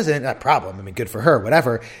with my cousin, not problem, I mean, good for her,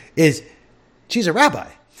 whatever, is she's a rabbi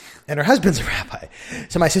and her husband's a rabbi.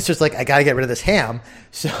 So my sister's like, I got to get rid of this ham.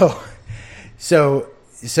 So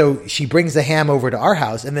she brings the ham over to our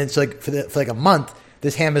house. And then it's like for like a month,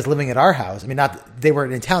 this ham is living at our house. I mean, not, they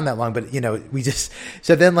weren't in town that long, but you know,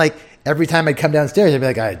 so then like every time I'd come downstairs, I'd be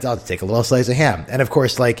like, all right, I'll take a little slice of ham. And of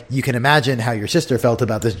course, like you can imagine how your sister felt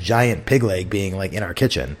about this giant pig leg being like in our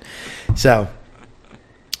kitchen. So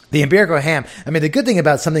the Iberico ham, I mean, the good thing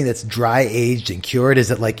about something that's dry aged and cured is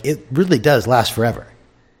that like, it really does last forever.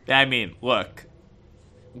 I mean, look,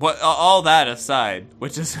 all that aside,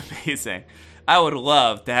 which is amazing, I would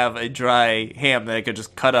love to have a dry ham that I could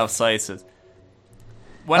just cut off slices.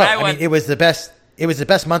 I mean, it was the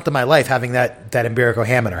best month of my life having that Iberico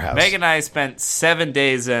ham in our house. Meg and I spent 7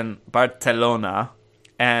 days in Barcelona,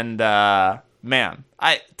 and man,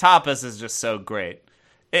 tapas is just so great.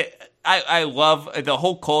 I love the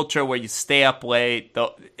whole culture where you stay up late.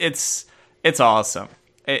 It's awesome.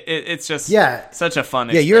 It's just such a fun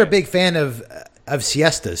experience. Yeah, you're a big fan of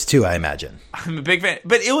siestas too, I imagine. I'm a big fan.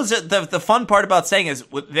 But it was the fun part about staying is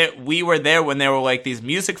that we were there when there were like these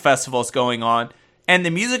music festivals going on. And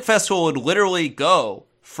the music festival would literally go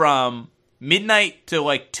from midnight to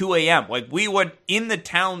like 2 a.m. Like we would in the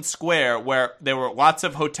town square where there were lots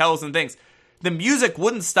of hotels and things. The music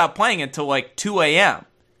wouldn't stop playing until like 2 a.m.,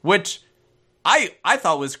 which I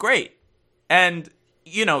thought was great. And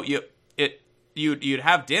you know, you'd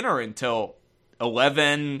have dinner until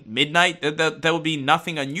 11 midnight. That would be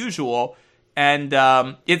nothing unusual. And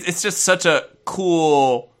it's just such a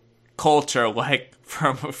cool culture, like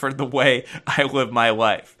for the way I live my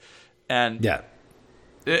life. And yeah,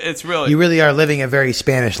 it's really, you really are living a very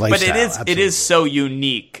Spanish lifestyle. But it is so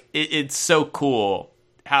unique. It's so cool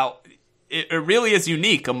how it really is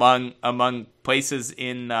unique among places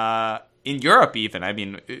in Europe even. I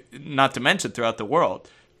mean, not to mention throughout the world,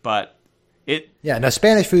 but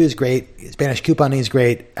Spanish food is great. Spanish couponing is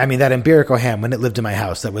great. I mean, that Iberico ham, when it lived in my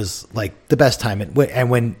house, that was like the best time. And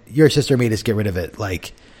when your sister made us get rid of it,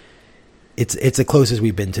 like, it's the closest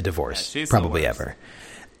we've been to divorce, probably ever.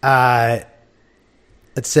 Let's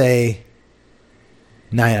say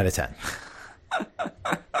 9 out of 10.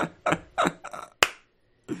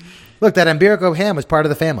 Look, that Iberico ham was part of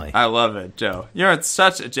the family. I love it, Joe. You're in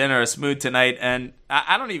such a generous mood tonight, and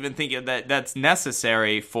I don't even think that's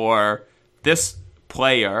necessary for this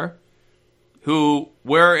player who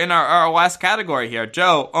we're in our last category here.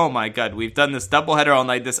 Joe, oh my God, we've done this doubleheader all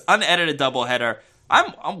night, this unedited doubleheader.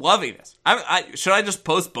 I'm loving this. Should I just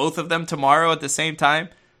post both of them tomorrow at the same time?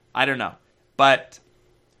 I don't know. But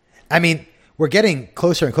I mean, we're getting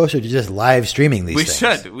closer and closer to just live streaming these things.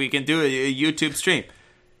 We should. We can do a YouTube stream.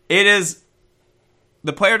 It is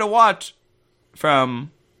the player to watch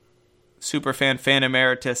from Superfan Fan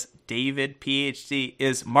Emeritus David PhD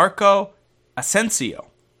is Marco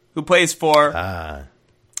Asensio, who plays for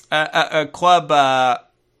a club,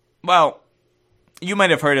 well, you might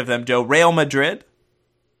have heard of them, Joe, Real Madrid.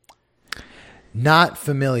 Not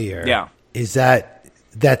familiar. Yeah. Is that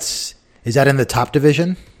in the top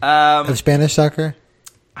division of Spanish soccer?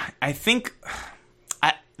 I think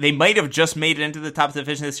they might have just made it into the top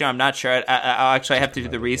division this year. I'm not sure. I'll actually have to do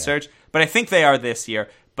the research, but I think they are this year.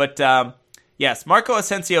 But yes, Marco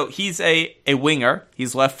Asensio, he's a winger.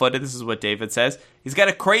 He's left-footed. This is what David says. He's got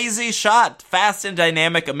a crazy shot, fast and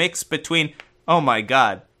dynamic, a mix between, oh my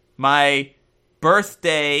God, my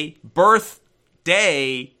birthday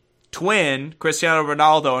twin, Cristiano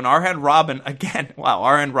Ronaldo, and Arjen Robben again. Wow,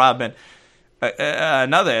 Arjen Robben.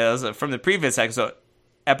 another from the previous episode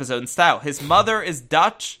in style. His mother is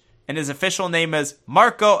Dutch, and his official name is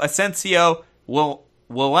Marco Asensio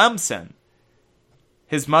Willemsen.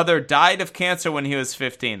 His mother died of cancer when he was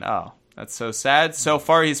 15. Oh, that's so sad. So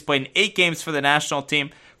far, he's played in 8 games for the national team.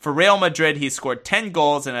 For Real Madrid, he scored 10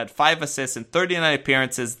 goals and had 5 assists in 39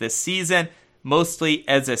 appearances this season, mostly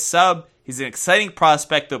as a sub. He's an exciting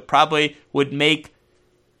prospect that probably would make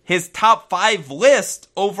his top 5 list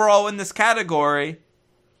overall in this category.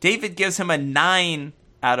 David gives him a 9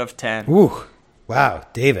 out of 10. Ooh, wow,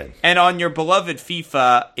 David. And on your beloved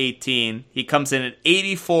FIFA 18, he comes in at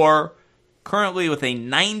 84, currently with a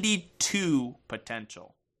 92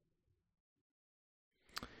 potential.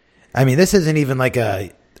 I mean, this isn't even like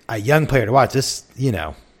a young player to watch. This,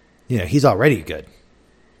 he's already good.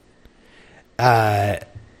 But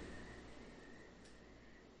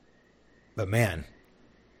man,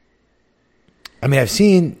 I mean, I've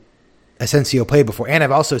seen Asensio play before, and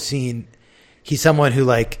I've also seen he's someone who,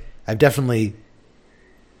 like, I've definitely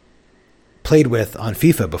played with on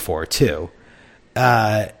FIFA before too.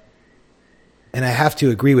 And I have to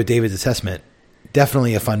agree with David's assessment.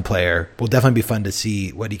 Definitely a fun player. Will definitely be fun to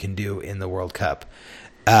see what he can do in the World Cup.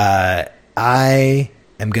 I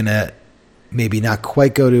am going to maybe not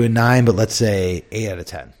quite go to a 9, but let's say 8 out of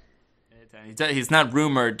 10. He's not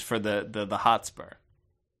rumored for the Hotspur.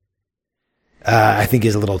 I think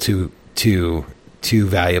he's a little too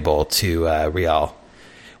valuable to Real.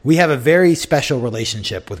 We have a very special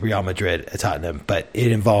relationship with Real Madrid at Tottenham, but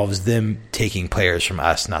it involves them taking players from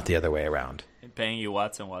us, not the other way around. And paying you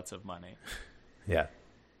lots and lots of money. Yeah.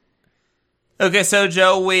 Okay, so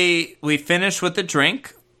Joe, we finished with the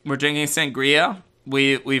drink. We're drinking sangria.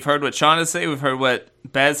 We've heard what Sean has to say. We've heard what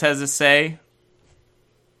Bez has to say.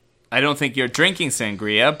 I don't think you're drinking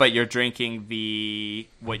sangria, but you're drinking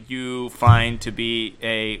what you find to be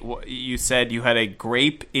you said you had a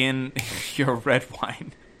grape in your red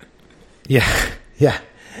wine. Yeah.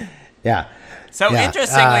 So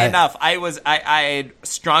interestingly enough, I had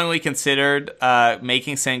strongly considered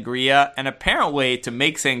making sangria, and apparently to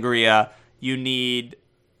make sangria, you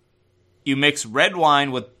mix red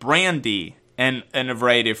wine with brandy and a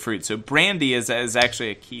variety of fruit. So brandy is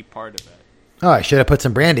actually a key part of it. Oh, I should have put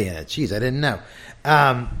some brandy in it. Jeez, I didn't know.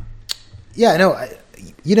 I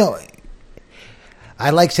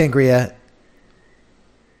like sangria.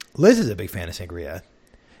 Liz is a big fan of sangria.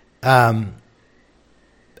 I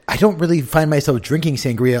don't really find myself drinking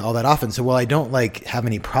sangria all that often. So while I don't have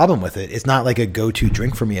any problem with it, it's not like a go-to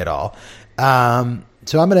drink for me at all. So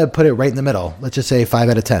I'm going to put it right in the middle. Let's just say 5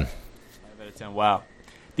 out of 10. 5 out of 10. Wow.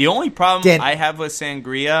 The only problem I have with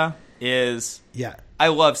sangria is I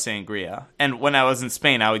love sangria. And when I was in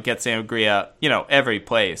Spain, I would get sangria, every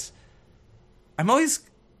place. I'm always,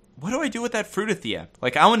 what do I do with that fruit at the end?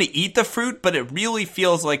 Like, I want to eat the fruit, but it really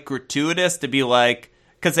feels gratuitous to be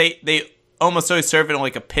because they almost always serve it in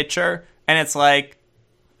a pitcher. And it's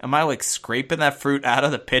am I scraping that fruit out of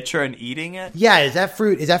the pitcher and eating it? Yeah. Is that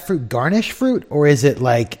fruit garnish fruit? Or is it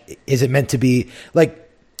is it meant to be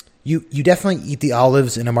you definitely eat the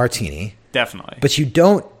olives in a martini. Definitely. But you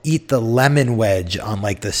don't eat the lemon wedge on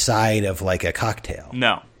the side of a cocktail.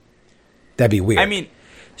 No. That'd be weird. I mean,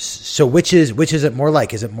 so which is it more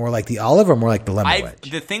like? Is it more like the olive or more like the lemon wedge?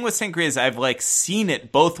 The thing with sangria is I've seen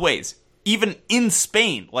it both ways. Even in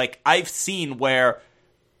Spain, I've seen where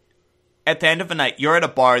at the end of a night you're at a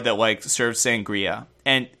bar that serves sangria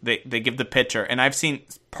and they give the pitcher, and I've seen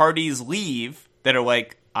parties leave that are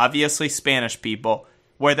obviously Spanish people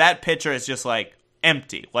where that pitcher is just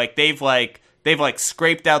empty. They've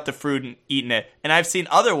scraped out the fruit and eaten it. And I've seen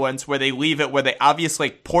other ones where they leave it where they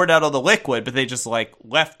obviously poured out all the liquid, but they just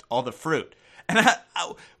left all the fruit. And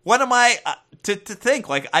what am I to think?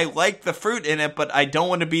 I like the fruit in it, but I don't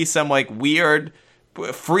want to be some weird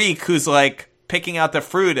freak who's picking out the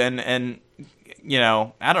fruit and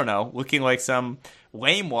I don't know, looking like some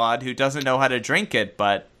lame wad who doesn't know how to drink it.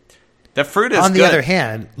 But the fruit is good. On the other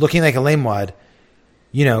hand, looking like a lame wad,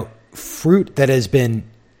 fruit that has been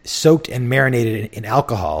soaked and marinated in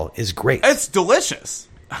alcohol is great. It's delicious.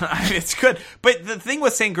 It's good. But the thing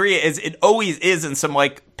with sangria is it always is in some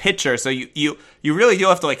pitcher. So you really do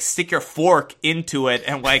have to stick your fork into it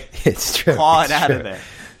and it's true. Claw it out of there.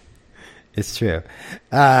 It's true.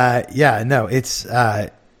 It's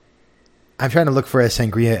I'm trying to look for a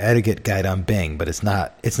sangria etiquette guide on Bing, but it's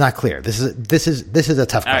not clear. This is a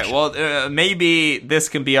tough question. All right, well, maybe this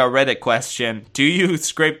can be our Reddit question. Do you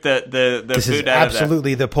scrape the this food is out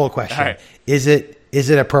absolutely of that? the poll question. All right. Is it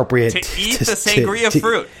appropriate to eat the sangria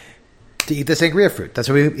fruit? To eat the sangria fruit. That's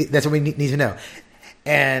what we need to know.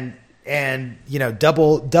 And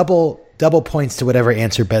double double points to whatever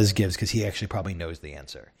answer Bez gives because he actually probably knows the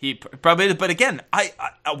answer. He probably, but again, I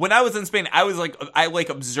when I was in Spain, I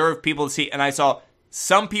observed people to see, and I saw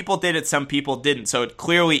some people did it, some people didn't. So it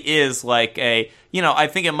clearly is like I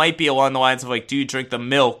think it might be along the lines of like, do you drink the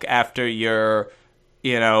milk after you're,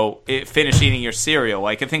 finish eating your cereal?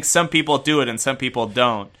 Like, I think some people do it and some people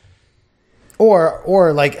don't.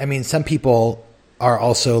 Or like, I mean, some people are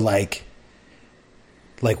also like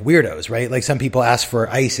weirdos, right? Like some people ask for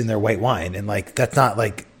ice in their white wine, and like that's not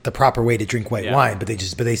like the proper way to drink white wine. But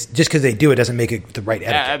just because they do it doesn't make it the right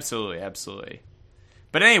etiquette. Yeah, absolutely.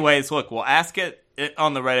 But anyways, look, we'll ask it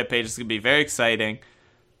on the Reddit page. It's gonna be very exciting.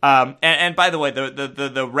 And by the way,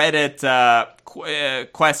 the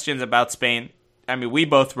Reddit questions about Spain. I mean, we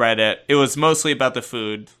both read it. It was mostly about the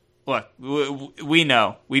food. Look, we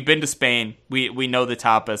know. We've been to Spain. We know the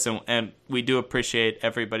tapas, and we do appreciate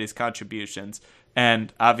everybody's contributions.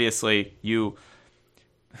 And obviously, you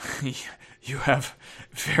have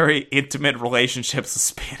very intimate relationships with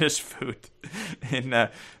Spanish food in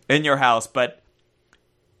your house. But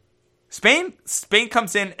Spain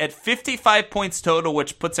comes in at 55 points total,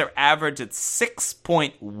 which puts their average at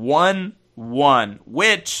 6.11,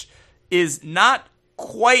 which is not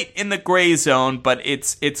quite in the gray zone, but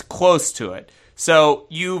it's close to it. So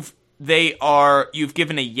you've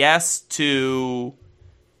given a yes to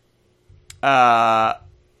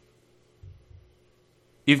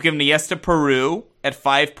Peru at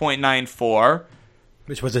 5.94,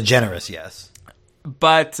 which was a generous yes.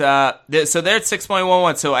 But so they're at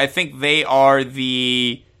 6.11. So I think they are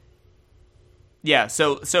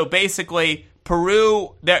So basically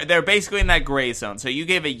Peru, they're basically in that gray zone. So you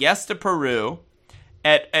gave a yes to Peru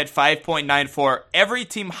at 5.94. Every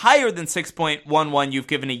team higher than 6.11 you've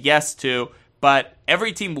given a yes to, but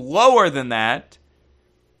every team lower than that,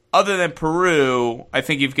 other than Peru, I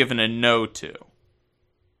think you've given a no to.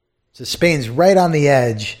 So Spain's right on the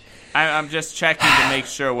edge. I'm just checking to make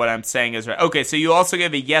sure what I'm saying is right. Okay, so you also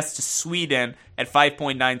gave a yes to Sweden at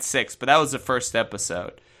 5.96, but that was the first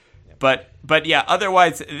episode. But yeah,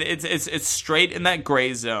 otherwise it's straight in that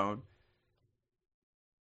gray zone.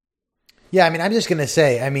 Yeah, I mean, I'm just gonna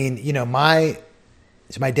say, I mean, my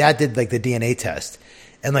dad did like the DNA test,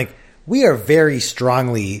 and like we are very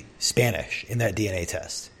strongly Spanish in that DNA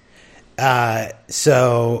test.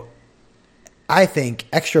 So I think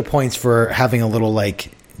extra points for having a little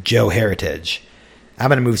like Joe heritage. I'm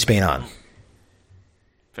going to move Spain on.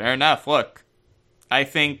 Fair enough. Look, I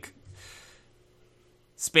think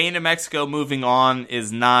Spain and Mexico moving on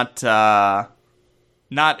is not an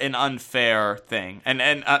unfair thing.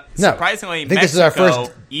 And surprisingly, no, Mexico, this is our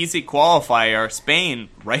first easy qualifier. Spain,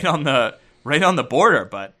 right on the border.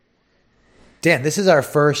 But Dan, this is our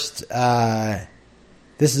first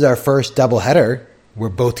doubleheader where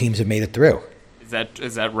both teams have made it through.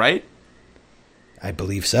 Is that right? I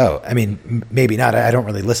believe so. I mean, maybe not. I don't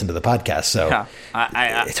really listen to the podcast, so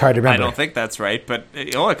it's hard to remember. I don't think that's right, but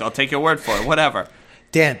look, I'll take your word for it. Whatever.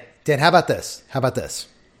 Dan, how about this?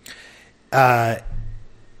 The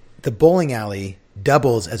bowling alley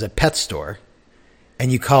doubles as a pet store,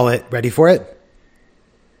 and you call it, ready for it?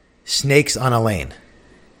 Snakes on a Lane.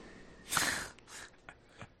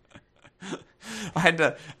 I had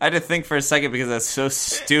to think for a second because that's so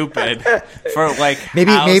stupid. For like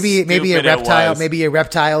maybe a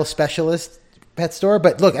reptile specialist pet store.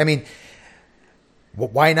 But look, I mean,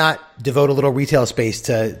 why not devote a little retail space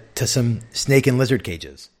to some snake and lizard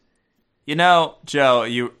cages? Joe,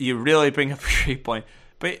 you really bring up a great point.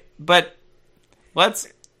 But let's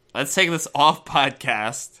take this off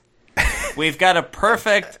podcast. We've got a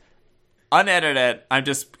perfect unedited. I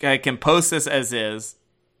can post this as is.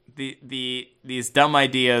 These dumb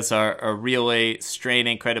ideas are really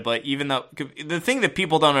straining credibility, even though the thing that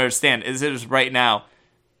people don't understand is it is right now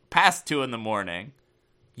past 2 a.m.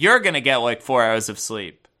 You're going to get like 4 hours of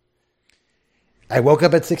sleep. I woke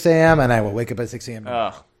up at 6 a.m. and I will wake up at 6 a.m.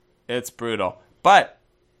 Ugh, it's brutal. But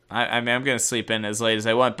I mean, I'm going to sleep in as late as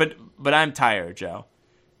I want. But I'm tired, Joe.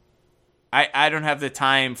 I don't have the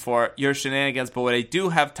time for your shenanigans, but what I do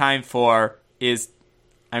have time for is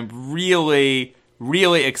I'm really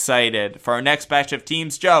excited for our next batch of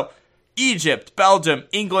teams. Joe, Egypt, Belgium,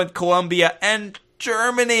 England, Colombia, and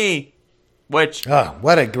Germany. What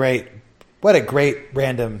a great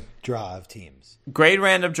random draw of teams. Great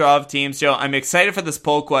random draw of teams, Joe. I'm excited for this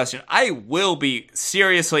poll question. I will be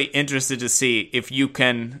seriously interested to see if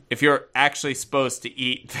you're actually supposed to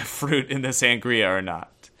eat the fruit in the sangria or not.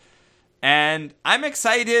 And I'm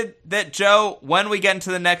excited that, Joe, when we get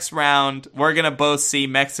into the next round, we're going to both see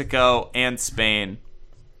Mexico and Spain.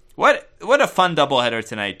 What a fun doubleheader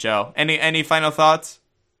tonight, Joe. Any final thoughts?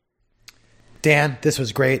 Dan, this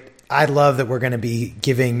was great. I love that we're going to be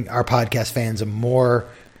giving our podcast fans a more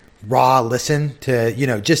raw listen to,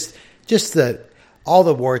 just all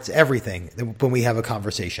the warts, everything when we have a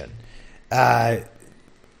conversation. And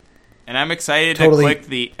I'm excited to click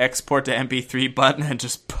the export to MP3 button and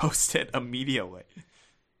just post it immediately.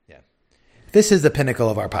 Yeah. This is the pinnacle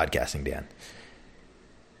of our podcasting, Dan.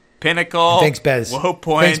 Pinnacle. And thanks, Bez. Low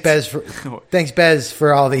point. Thanks, Bez,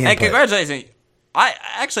 for all the input. And congratulations.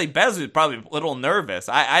 Bez was probably a little nervous.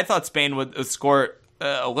 I thought Spain would score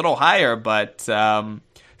a little higher, but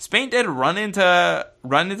Spain did run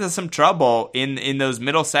into some trouble in those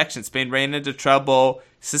middle sections. Spain ran into trouble.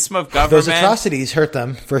 System of government. Those atrocities hurt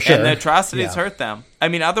them, for sure. And the atrocities hurt them. I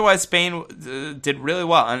mean, otherwise Spain did really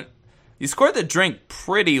well. And you scored the drink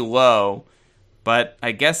pretty low, but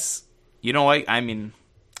I guess you don't like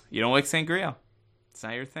sangria. It's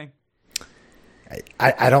not your thing.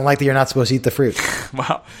 I don't like that you're not supposed to eat the fruit.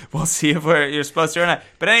 Well, we'll see if you're supposed to or not.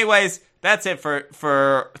 But anyways, that's it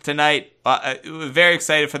for tonight. Very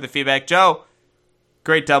excited for the feedback. Joe,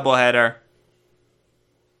 great doubleheader.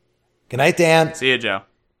 Good night, Dan. See you, Joe.